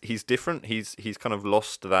 he's different. He's kind of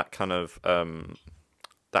lost that kind of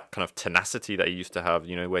that kind of tenacity that he used to have,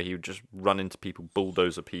 where he would just run into people,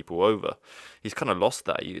 bulldozer people over. He's kind of lost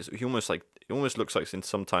that. He almost looks like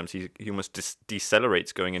sometimes he almost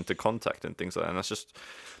decelerates going into contact and things like that. And that's just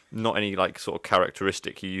not any like sort of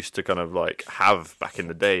characteristic he used to kind of like have back in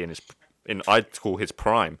the day I'd call his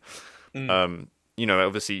prime.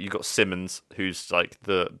 Obviously you got Simmons, who's like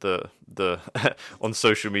the on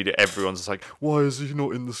social media, everyone's just like, why is he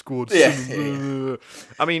not in the squad? Yeah.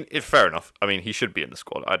 I mean, fair enough. I mean, he should be in the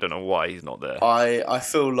squad. I don't know why he's not there. I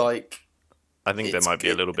feel like I think there might be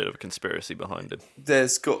a little bit of a conspiracy behind it.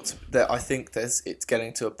 I think it's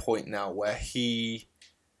getting to a point now where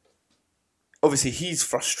obviously he's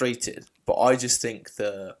frustrated, but I just think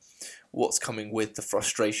what's coming with the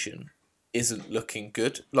frustration isn't looking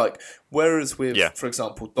good. Like, whereas with, for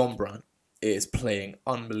example, Dombrandt is playing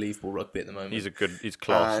unbelievable rugby at the moment. He's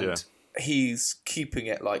class, and he's keeping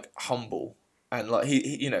it like humble, and like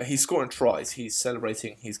he's scoring tries, he's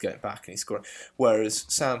celebrating, he's getting back, and he's scoring. Whereas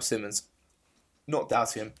Sam Simmons, not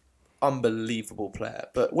doubting him, unbelievable player,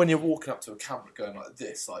 but when you're walking up to a camera going like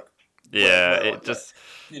this, like it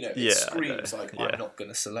screams like I'm not going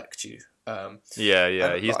to select you.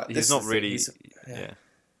 He's not really.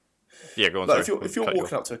 Yeah, go on. Like if you're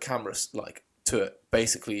walking up to a camera, like to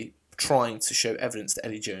basically trying to show evidence to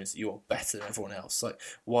Eddie Jones that you're better than everyone else, like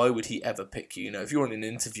why would he ever pick you? If you're in an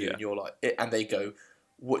interview and you're like, and they go,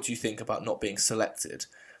 "What do you think about not being selected?"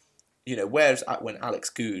 Whereas when Alex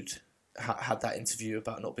Good had that interview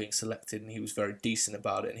about not being selected, and he was very decent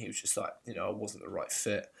about it, and he was just like, I wasn't the right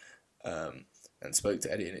fit, and spoke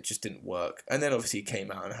to Eddie, and it just didn't work. And then obviously he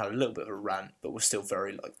came out and had a little bit of a rant, but was still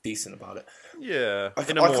very like decent about it. Yeah,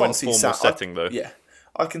 in a more informal setting though. Yeah,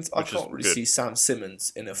 I can't really see Sam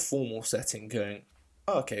Simmons in a formal setting going,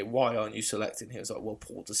 oh, okay, why aren't you selected? And he was like, well,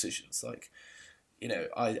 poor decisions. Like,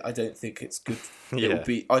 I don't think it's good. I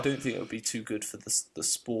don't think it would be too good for the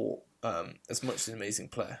sport. As much as an amazing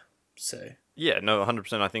player. So yeah, no,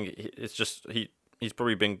 100%. I think it's just he's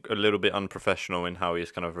probably been a little bit unprofessional in how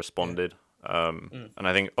he's kind of responded. And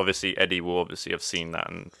I think obviously Eddie will obviously have seen that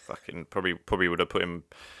and fucking probably would have put him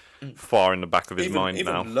far in the back of his mind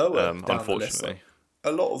even now. Lower Unfortunately, list, like,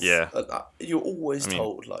 a lot of you're always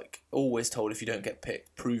told if you don't get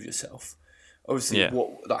picked, prove yourself. Obviously,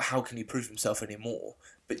 how can he prove himself anymore?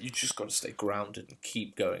 But you just got to stay grounded and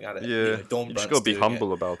keep going at it. Yeah, you just got to be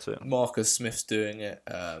humble about it. Marcus Smith's doing it.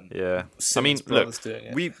 Simmons brothers doing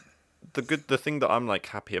it. The thing that I'm like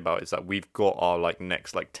happy about is that we've got our like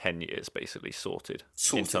next like 10 years basically sorted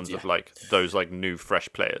in terms of like those like new fresh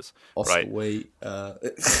players. Oscar right? Wait.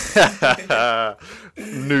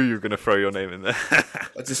 Knew you were gonna throw your name in there.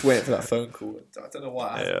 I just waiting for that phone call. I don't know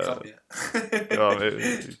why it hasn't come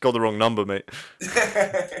yet. Got the wrong number, mate.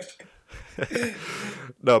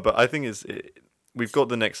 No, but I think we've got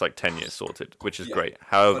the next like 10 years sorted, which is great.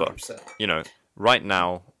 However, 100%. Right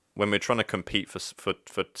now, when we're trying to compete for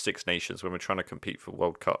Six Nations, when we're trying to compete for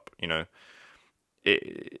World Cup, there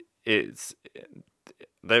is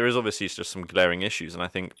obviously just some glaring issues, and I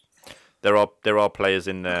think there are players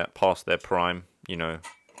in there past their prime.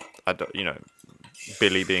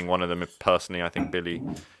 Billy being one of them. Personally, I think Billy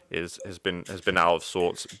has been out of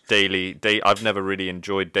sorts. Daly, I've never really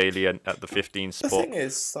enjoyed Daly at the 15 spot. The thing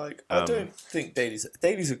is, like, I don't think Daly's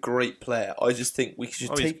a great player. I just think we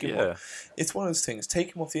should take him off. It's one of those things.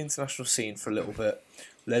 Take him off the international scene for a little bit,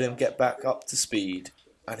 let him get back up to speed,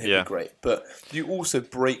 and he'll be great. But you also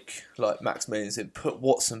break like Max Mains in, put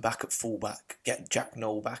Watson back at fullback, get Jack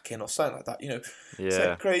Noel back in, or something like that.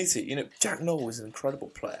 It's crazy. Jack Noel is an incredible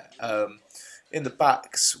player. In the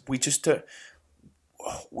backs, we just don't.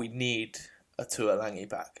 We need a Tuolangi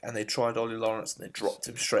back, and they tried Ollie Lawrence and they dropped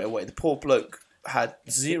him straight away. The poor bloke had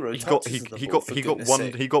zero touches. He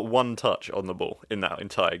got one touch on the ball in that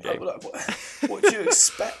entire game. What do you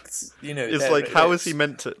expect? It's like how is he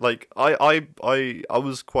meant to? Like I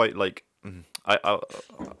was quite like I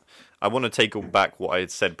want to take back what I had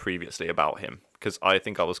said previously about him, because I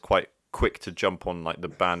think I was quite quick to jump on like the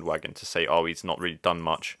bandwagon to say, oh, he's not really done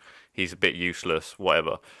much. He's a bit useless,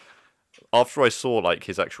 whatever. After I saw like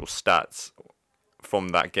his actual stats from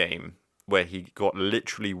that game, where he got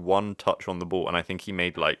literally one touch on the ball, and I think he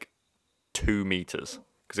made like 2 meters,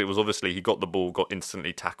 because it was obviously he got the ball, got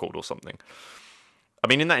instantly tackled or something. I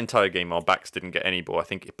mean, in that entire game, our backs didn't get any ball. I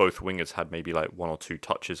think both wingers had maybe like 1 or 2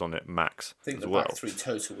 touches on it max. I think the back three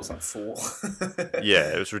total was like 4.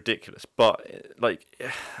 Yeah, it was ridiculous. But like,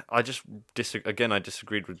 I just I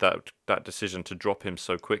disagreed with that decision to drop him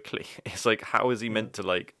so quickly. It's like, how is he meant to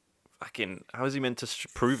like? How is he meant to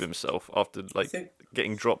prove himself after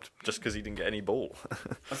getting dropped just because he didn't get any ball?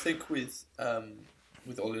 I think with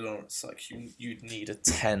with Ollie Lawrence, like you'd need a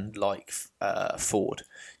 10 like forward.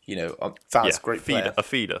 Fowler's a great player, a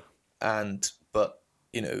feeder, but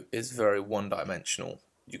is very one dimensional.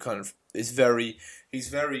 He's very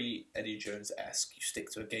Eddie Jones-esque. You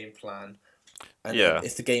stick to a game plan, and then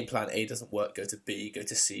if the game plan A doesn't work, go to B, go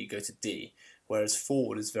to C, go to D. Whereas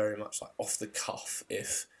forward is very much like off the cuff.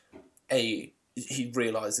 If he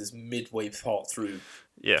realizes midway part through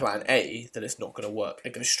plan A that it's not going to work,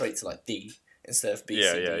 and goes straight to like D instead of B,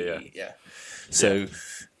 C, D, E. So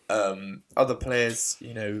other players,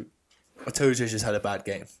 Atoje just had a bad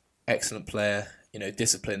game. Excellent player.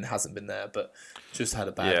 Discipline hasn't been there, but just had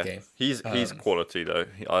a bad game. He's quality though.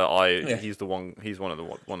 He's the one. He's one of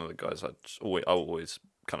the guys I always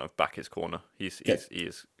kind of back his corner. He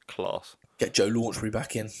is class. Get Joe Launchbury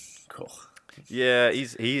back in. Cool. Yeah,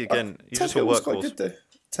 he's just a workhorse. Quite good though.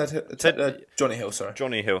 Johnny Hill, sorry.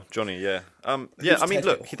 Johnny, yeah. I mean,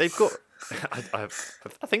 look, they've got. I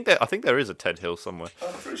think there is a Ted Hill somewhere.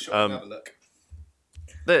 I'm pretty sure. I'll have a look.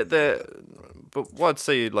 But what I'd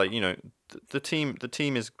say, like, the team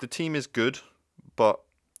is good, but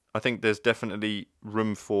I think there's definitely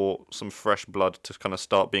room for some fresh blood to kind of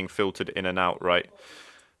start being filtered in and out, right?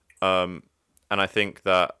 And I think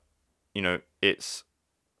that it's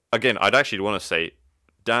again, I'd actually want to say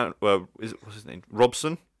what's his name?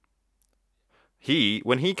 Robson.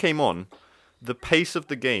 When he came on, the pace of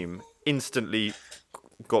the game instantly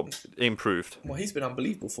got improved. Well, he's been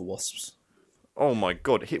unbelievable for Wasps. Oh my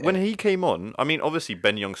God! When he came on, I mean, obviously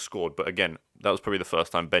Ben Young scored, but again, that was probably the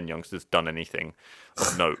first time Ben Young's has done anything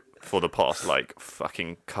of note for the past like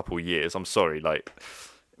fucking couple years. I'm sorry, like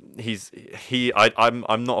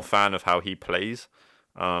I'm not a fan of how he plays.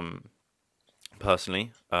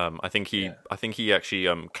 Personally, I think he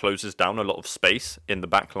actually closes down a lot of space in the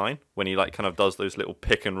back line when he like kind of does those little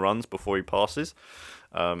pick and runs before he passes.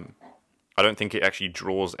 I don't think it actually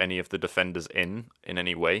draws any of the defenders in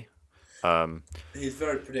any way. He's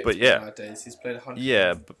very predictable nowadays. He's played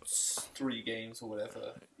 103 games or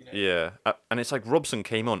whatever. Yeah, and it's like Robson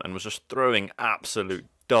came on and was just throwing absolute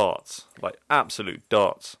darts,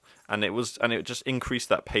 and it just increased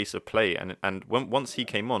that pace of play. And once he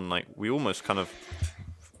came on, like we almost kind of,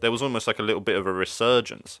 there was almost like a little bit of a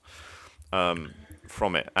resurgence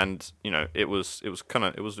from it, and it was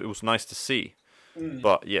nice to see.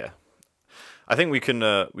 But yeah, I think we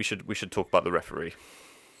should talk about the referee.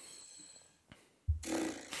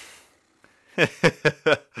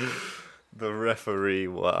 The referee,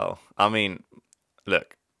 wow. I mean,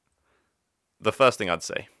 look, the first thing I'd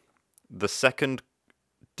say, the second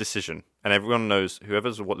decision, and everyone knows,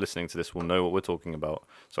 whoever's listening to this will know what we're talking about,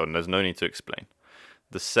 so there's no need to explain.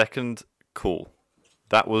 The second call,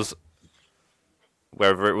 that was,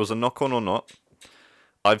 whether it was a knock-on or not,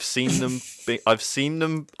 I've seen it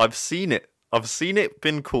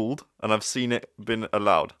been called, and I've seen it been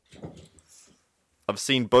allowed. I've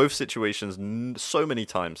seen both situations so many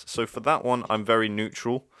times. So for that one, I'm very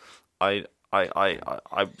neutral. I'm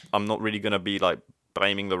not really going to be like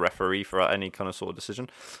blaming the referee for any kind of sort of decision.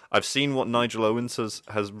 I've seen what Nigel Owens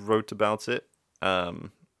has wrote about it,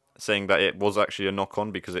 saying that it was actually a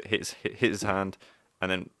knock-on because it hit his hand, and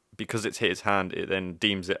then because it's hit his hand, it then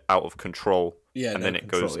deems it out of control, and then it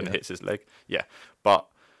goes and hits his leg. Yeah, but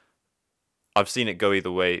I've seen it go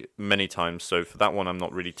either way many times. So for that one, I'm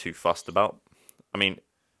not really too fussed about. I mean,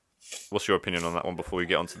 what's your opinion on that one before we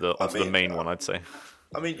get onto the main one, I'd say?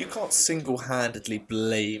 I mean, you can't single-handedly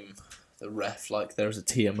blame the ref. Like, there's a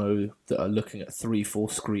TMO that are looking at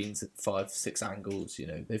 3-4 screens at 5-6 angles.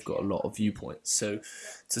 They've got a lot of viewpoints. So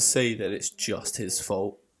to say that it's just his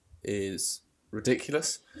fault is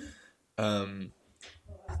ridiculous. But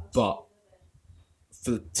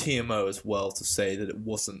for the TMO as well to say that it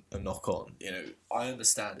wasn't a knock-on, I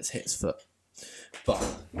understand it's hit his foot. But,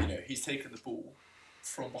 he's taken the ball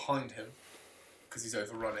from behind him because he's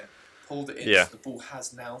overrun it, pulled it in. Yeah. So the ball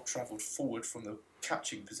has now travelled forward from the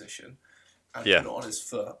catching position and put it on his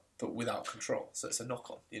foot, but without control. So it's a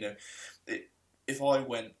knock-on. If I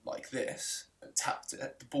went like this and tapped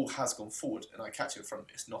it, the ball has gone forward and I catch it from it,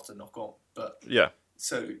 it's not a knock-on. But yeah.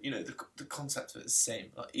 So, the concept of it is the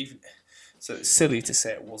same. Like, even so, it's silly to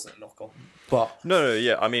say it wasn't a knock-on. But no,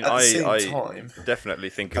 yeah. I mean, I time, definitely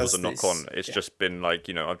think it was a knock-on. It's just been like,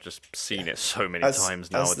 I've just seen it so many times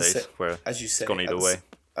nowadays where as you say, it's gone either way.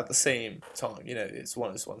 At the same time, it's one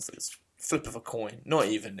of those ones that's flip of a coin. Not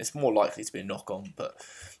even. It's more likely to be a knock-on, but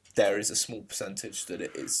there is a small percentage that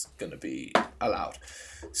it is going to be allowed.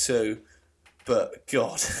 So, but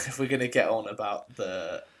God, if we're going to get on about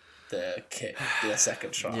the the kick, the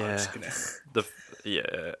second try. Yeah. I'm just gonna.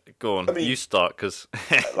 Go on. I mean, you start, because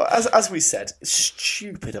as we said, it's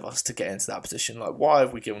stupid of us to get into that position. Like, why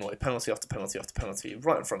have we given away penalty after penalty after penalty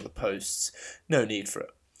right in front of the posts? No need for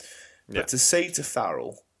it. But to say to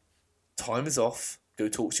Farrell, time is off, go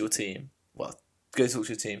talk to your team. Well, go talk to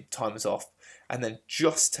your team, time is off. And then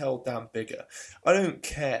just tell Dan Biggar. I don't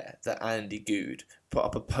care that Andy Good put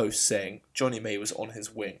up a post saying Johnny May was on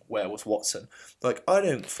his wing. Where was Watson? Like, I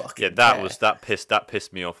don't fucking care. that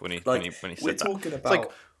pissed me off when he said that. We're talking about. It's like,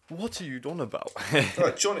 what are you on about?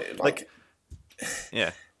 Like, Johnny,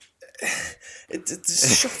 yeah.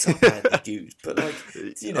 Just shut up, Andy Good. But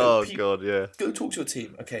God, yeah. Go talk to your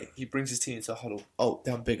team. Okay, he brings his team into a huddle. Oh,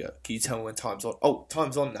 Dan Biggar, can you tell me when time's on? Oh,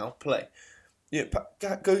 time's on now. Play.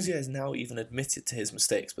 Gauzia has now even admitted to his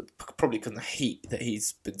mistakes, but probably because of the heat that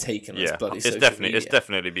he's been taking on his bloody social media. It's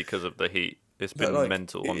definitely because of the heat. It's been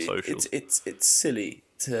mental on socials. It's silly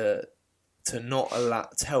to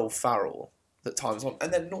not tell Farrell that time's on,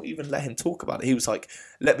 and then not even let him talk about it. He was like,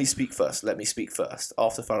 "Let me speak first. Let me speak first."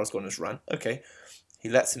 After Farrell's gone his rant, okay, he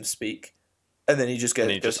lets him speak, and then he just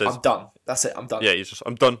goes, says, "I'm done. That's it. I'm done." Yeah, he's just,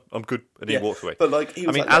 "I'm done. I'm good," and he walks away. But he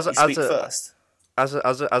was let me speak first.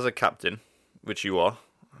 As a captain, which you are,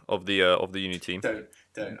 of the uni team. Don't.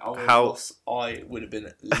 I would have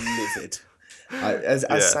been livid.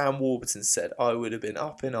 As Sam Warburton said, I would have been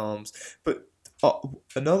up in arms. But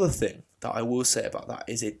another thing that I will say about that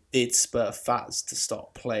is it did spur Faz to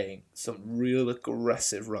start playing some real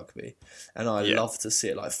aggressive rugby. And I love to see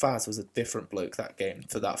it. Like, Faz was a different bloke that game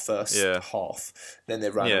for that first half. Then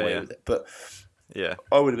they ran away with it. But yeah,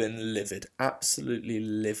 I would have been livid, absolutely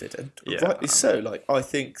livid, and rightly so. Like, I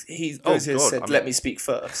think he said, "Let me speak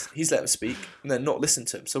first." He's let him speak, and then not listen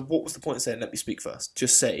to him. So what was the point of saying, "Let me speak first"?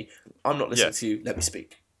 Just say, "I'm not listening to you. Let me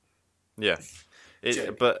speak." Yeah,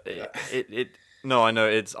 No, I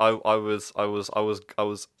know. I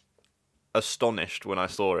was astonished when I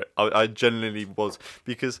saw it. I genuinely was,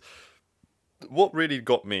 because what really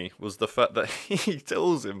got me was the fact that he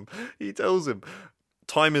tells him.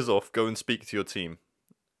 Time is off. Go and speak to your team,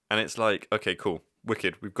 and it's like, okay, cool,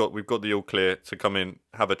 wicked. We've got the all clear to come in,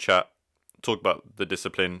 have a chat, talk about the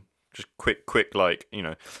discipline. Just quick, Yeah,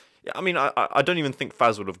 I mean, I don't even think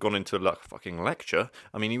Faz would have gone into a fucking lecture.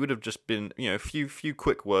 I mean, he would have just been, a few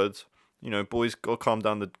quick words. Boys, got to calm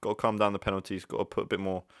down the penalties. Got to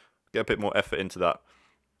get a bit more effort into that,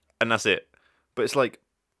 and that's it. But it's like,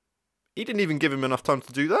 he didn't even give him enough time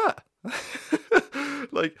to do that.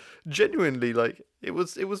 Genuinely, it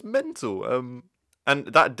was mental. And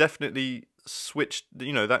that definitely switched.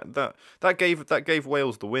 That gave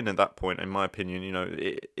Wales the win at that point, in my opinion.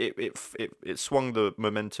 It swung the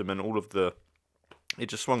momentum and all of the. It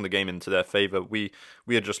just swung the game into their favour. We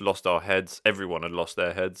had just lost our heads. Everyone had lost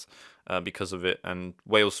their heads because of it, and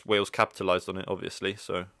Wales capitalised on it, obviously.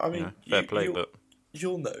 So I mean, fair play. But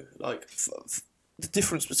you'll know, the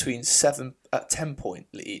difference between 10-point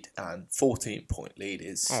lead and 14-point lead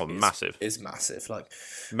is massive. Is massive.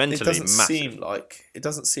 Mentally, it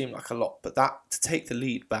doesn't seem like a lot, but that to take the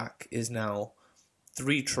lead back is now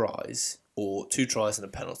 3 tries or 2 tries and a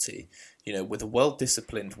penalty. With a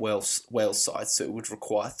well-disciplined Wales side, so it would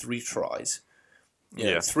require 3 tries.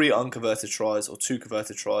 3 unconverted tries or 2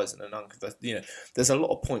 converted tries and an unconverted. There's a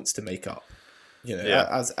lot of points to make up.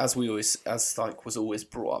 As was always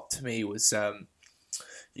brought up to me was.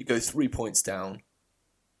 You go 3 points down,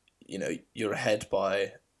 you're ahead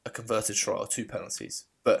by a converted try or 2 penalties.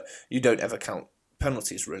 But you don't ever count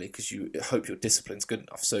penalties, really, because you hope your discipline's good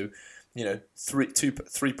enough. So,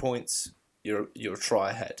 3 points, you're a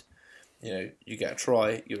try ahead. You get a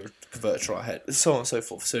try, you're a converted try ahead, so on and so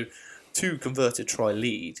forth. So, 2 converted try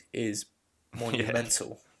lead is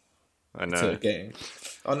monumental. I know. To a game.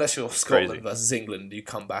 Unless you're Scotland versus England, you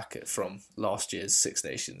come back from last year's Six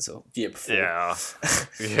Nations or year before. Yeah.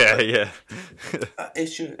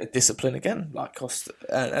 It's a discipline again, cost.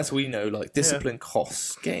 And as we know, discipline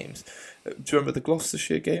costs games. Do you remember the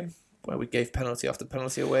Gloucestershire game where we gave penalty after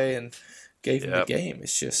penalty away and gave them the game?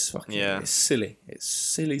 It's just fucking. It's silly. It's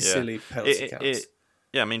silly penalty counts.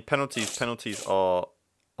 I mean, penalties are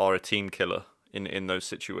a team killer in those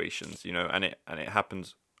situations, and it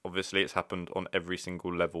happens. Obviously, it's happened on every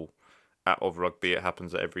single level of rugby. It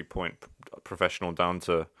happens at every point, professional down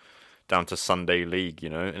to Sunday league,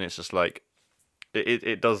 and it's just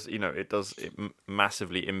it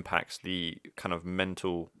massively impacts the kind of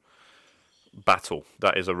mental battle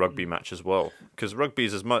that is a rugby match as well. Because rugby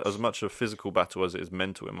is as much a physical battle as it is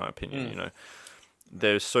mental, in my opinion.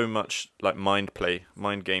 There's so much mind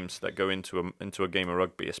games that go into a game of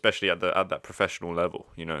rugby, especially at that professional level,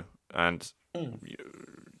 and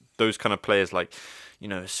those kind of players, like,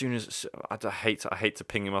 as soon as I hate to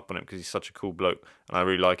ping him up on him because he's such a cool bloke and I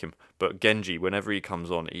really like him. But Genji, whenever he comes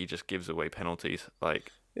on, he just gives away penalties.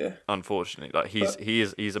 Like, unfortunately, like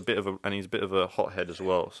he's a bit of a hothead as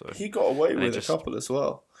well. So he got away with a couple as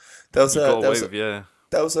well. There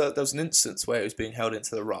was an instance where he was being held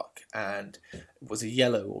into the ruck and it was a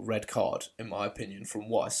yellow or red card, in my opinion, from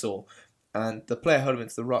what I saw. And the player held him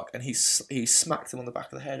into the ruck and he smacked him on the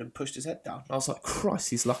back of the head and pushed his head down. And I was like, Christ,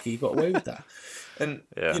 he's lucky he got away with that. And,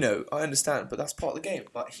 I understand, but that's part of the game.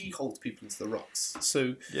 Like, he holds people into the rucks.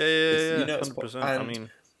 So, 100%.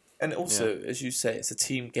 And also, as you say, it's a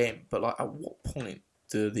team game. But, like, at what point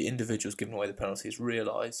do the individuals giving away the penalties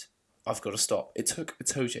realise, I've got to stop? It took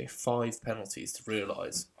Itoje 5 penalties to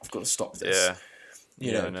realise, I've got to stop this.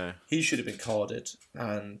 Yeah. He should have been carded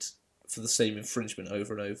and for the same infringement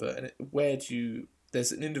over and over. And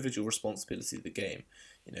there's an individual responsibility of the game.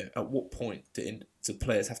 At what point do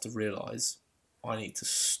players have to realise, I need to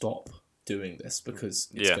stop doing this because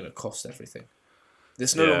it's going to cost everything.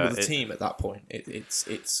 It's no longer the team at that point.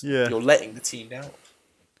 It's you're letting the team down.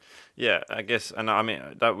 Yeah, I guess, and I mean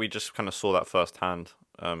that we just kind of saw that firsthand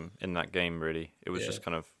in that game. Really, it was just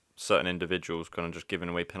kind of certain individuals kind of just giving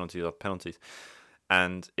away penalties after penalties,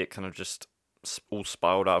 and it kind of just all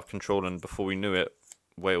spiraled out of control. And before we knew it,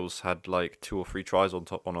 Wales had like 2 or 3 tries on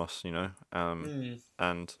us.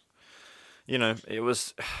 And it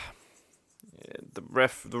was. The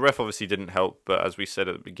ref obviously didn't help, but as we said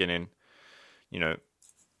at the beginning,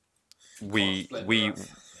 we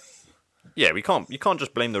can't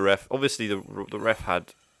just blame the ref. Obviously, the ref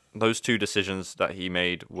had those 2 decisions that he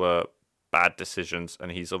made were bad decisions,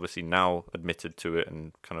 and he's obviously now admitted to it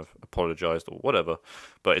and kind of apologized or whatever.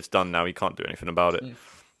 But it's done now; he can't do anything about it.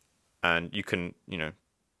 And you can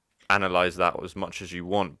analyze that as much as you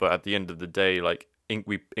want, but at the end of the day, like.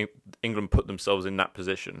 England put themselves in that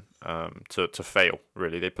position to fail.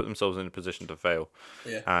 Really, they put themselves in a position to fail,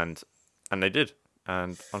 and they did.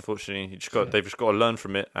 And unfortunately, they've just got to learn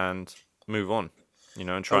from it and move on,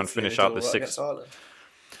 and try and finish out the 6.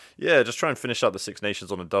 Yeah, just try and finish out the 6 Nations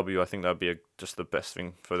on a W. I think that'd be just the best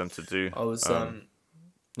thing for them to do. I was,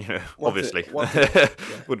 obviously. One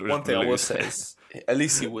thing I will say is, at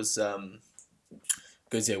least he was.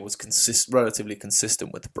 Gauzet was relatively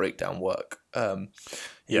consistent with the breakdown work.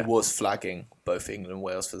 He was flagging both England and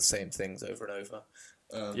Wales for the same things over and over.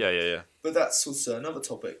 But that's also another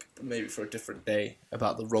topic, maybe for a different day,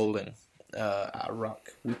 about the rolling at a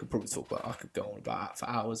ruck. We could probably talk about. I could go on for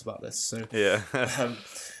hours about this. So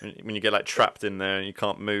when you get like trapped in there and you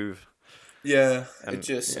can't move. Yeah, and, it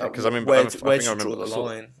just because I mean, where do you draw the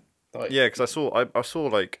line? Because I saw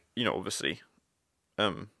like obviously.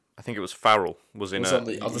 I think it was Farrell was on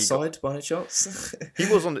the other side by any chance? He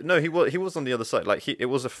was on he was on the other side. Like it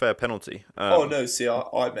was a fair penalty. See,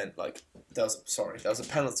 I meant like there was a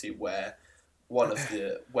penalty where one of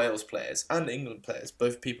the Wales players and England players,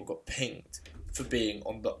 both people got pinged for being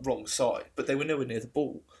on the wrong side, but they were nowhere near the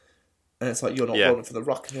ball. And it's like you're not rolling for the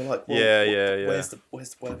ruck, and you're like, where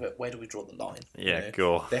do we draw the line?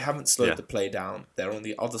 Cool. They haven't slowed the play down. They're on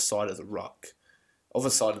the other side of the ruck. Other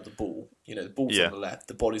side of the ball, the ball's on the left,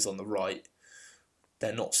 the body's on the right.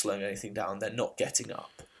 They're not slowing anything down. They're not getting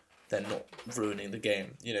up. They're not ruining the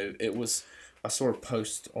game. I saw a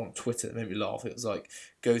post on Twitter that made me laugh. It was like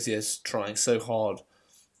Gauzier's trying so hard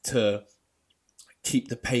to keep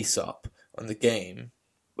the pace up on the game,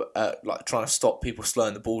 like trying to stop people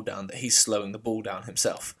slowing the ball down, that he's slowing the ball down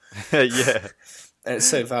himself. Yeah, and it's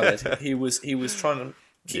so valid. He was trying to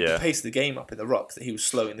keep the pace of the game up in the ruck, that he was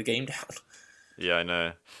slowing the game down. Yeah, I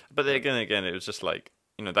know. But then again, it was just like,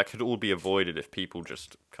 that could all be avoided if people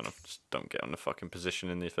just kind of just don't get on the fucking position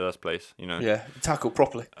in the first place, Yeah, tackle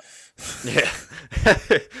properly. Yeah.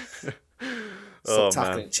 Stop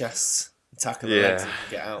tackling chests, tackling the legs and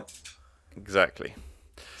get out. Exactly.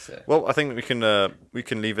 So. Well, I think we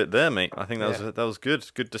can leave it there, mate. I think that was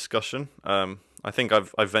good. Good discussion. I think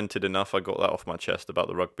I've vented enough. I got that off my chest about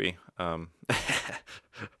the rugby.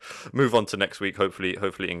 Move on to next week. Hopefully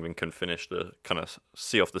England can finish the kind of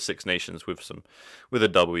see off the 6 Nations with a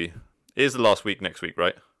W. It is the last week next week,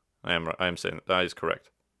 right? I am right. I am saying that is correct.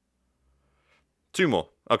 2 more.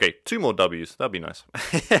 Okay, 2 more W's. That'd be nice.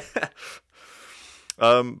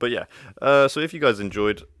 But yeah. So if you guys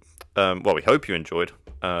enjoyed, we hope you enjoyed.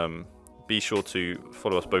 Be sure to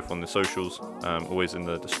follow us both on the socials. Always in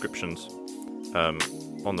the descriptions.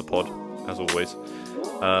 On the pod, as always.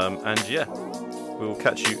 And we will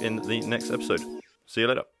catch you in the next episode. See you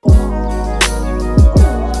later.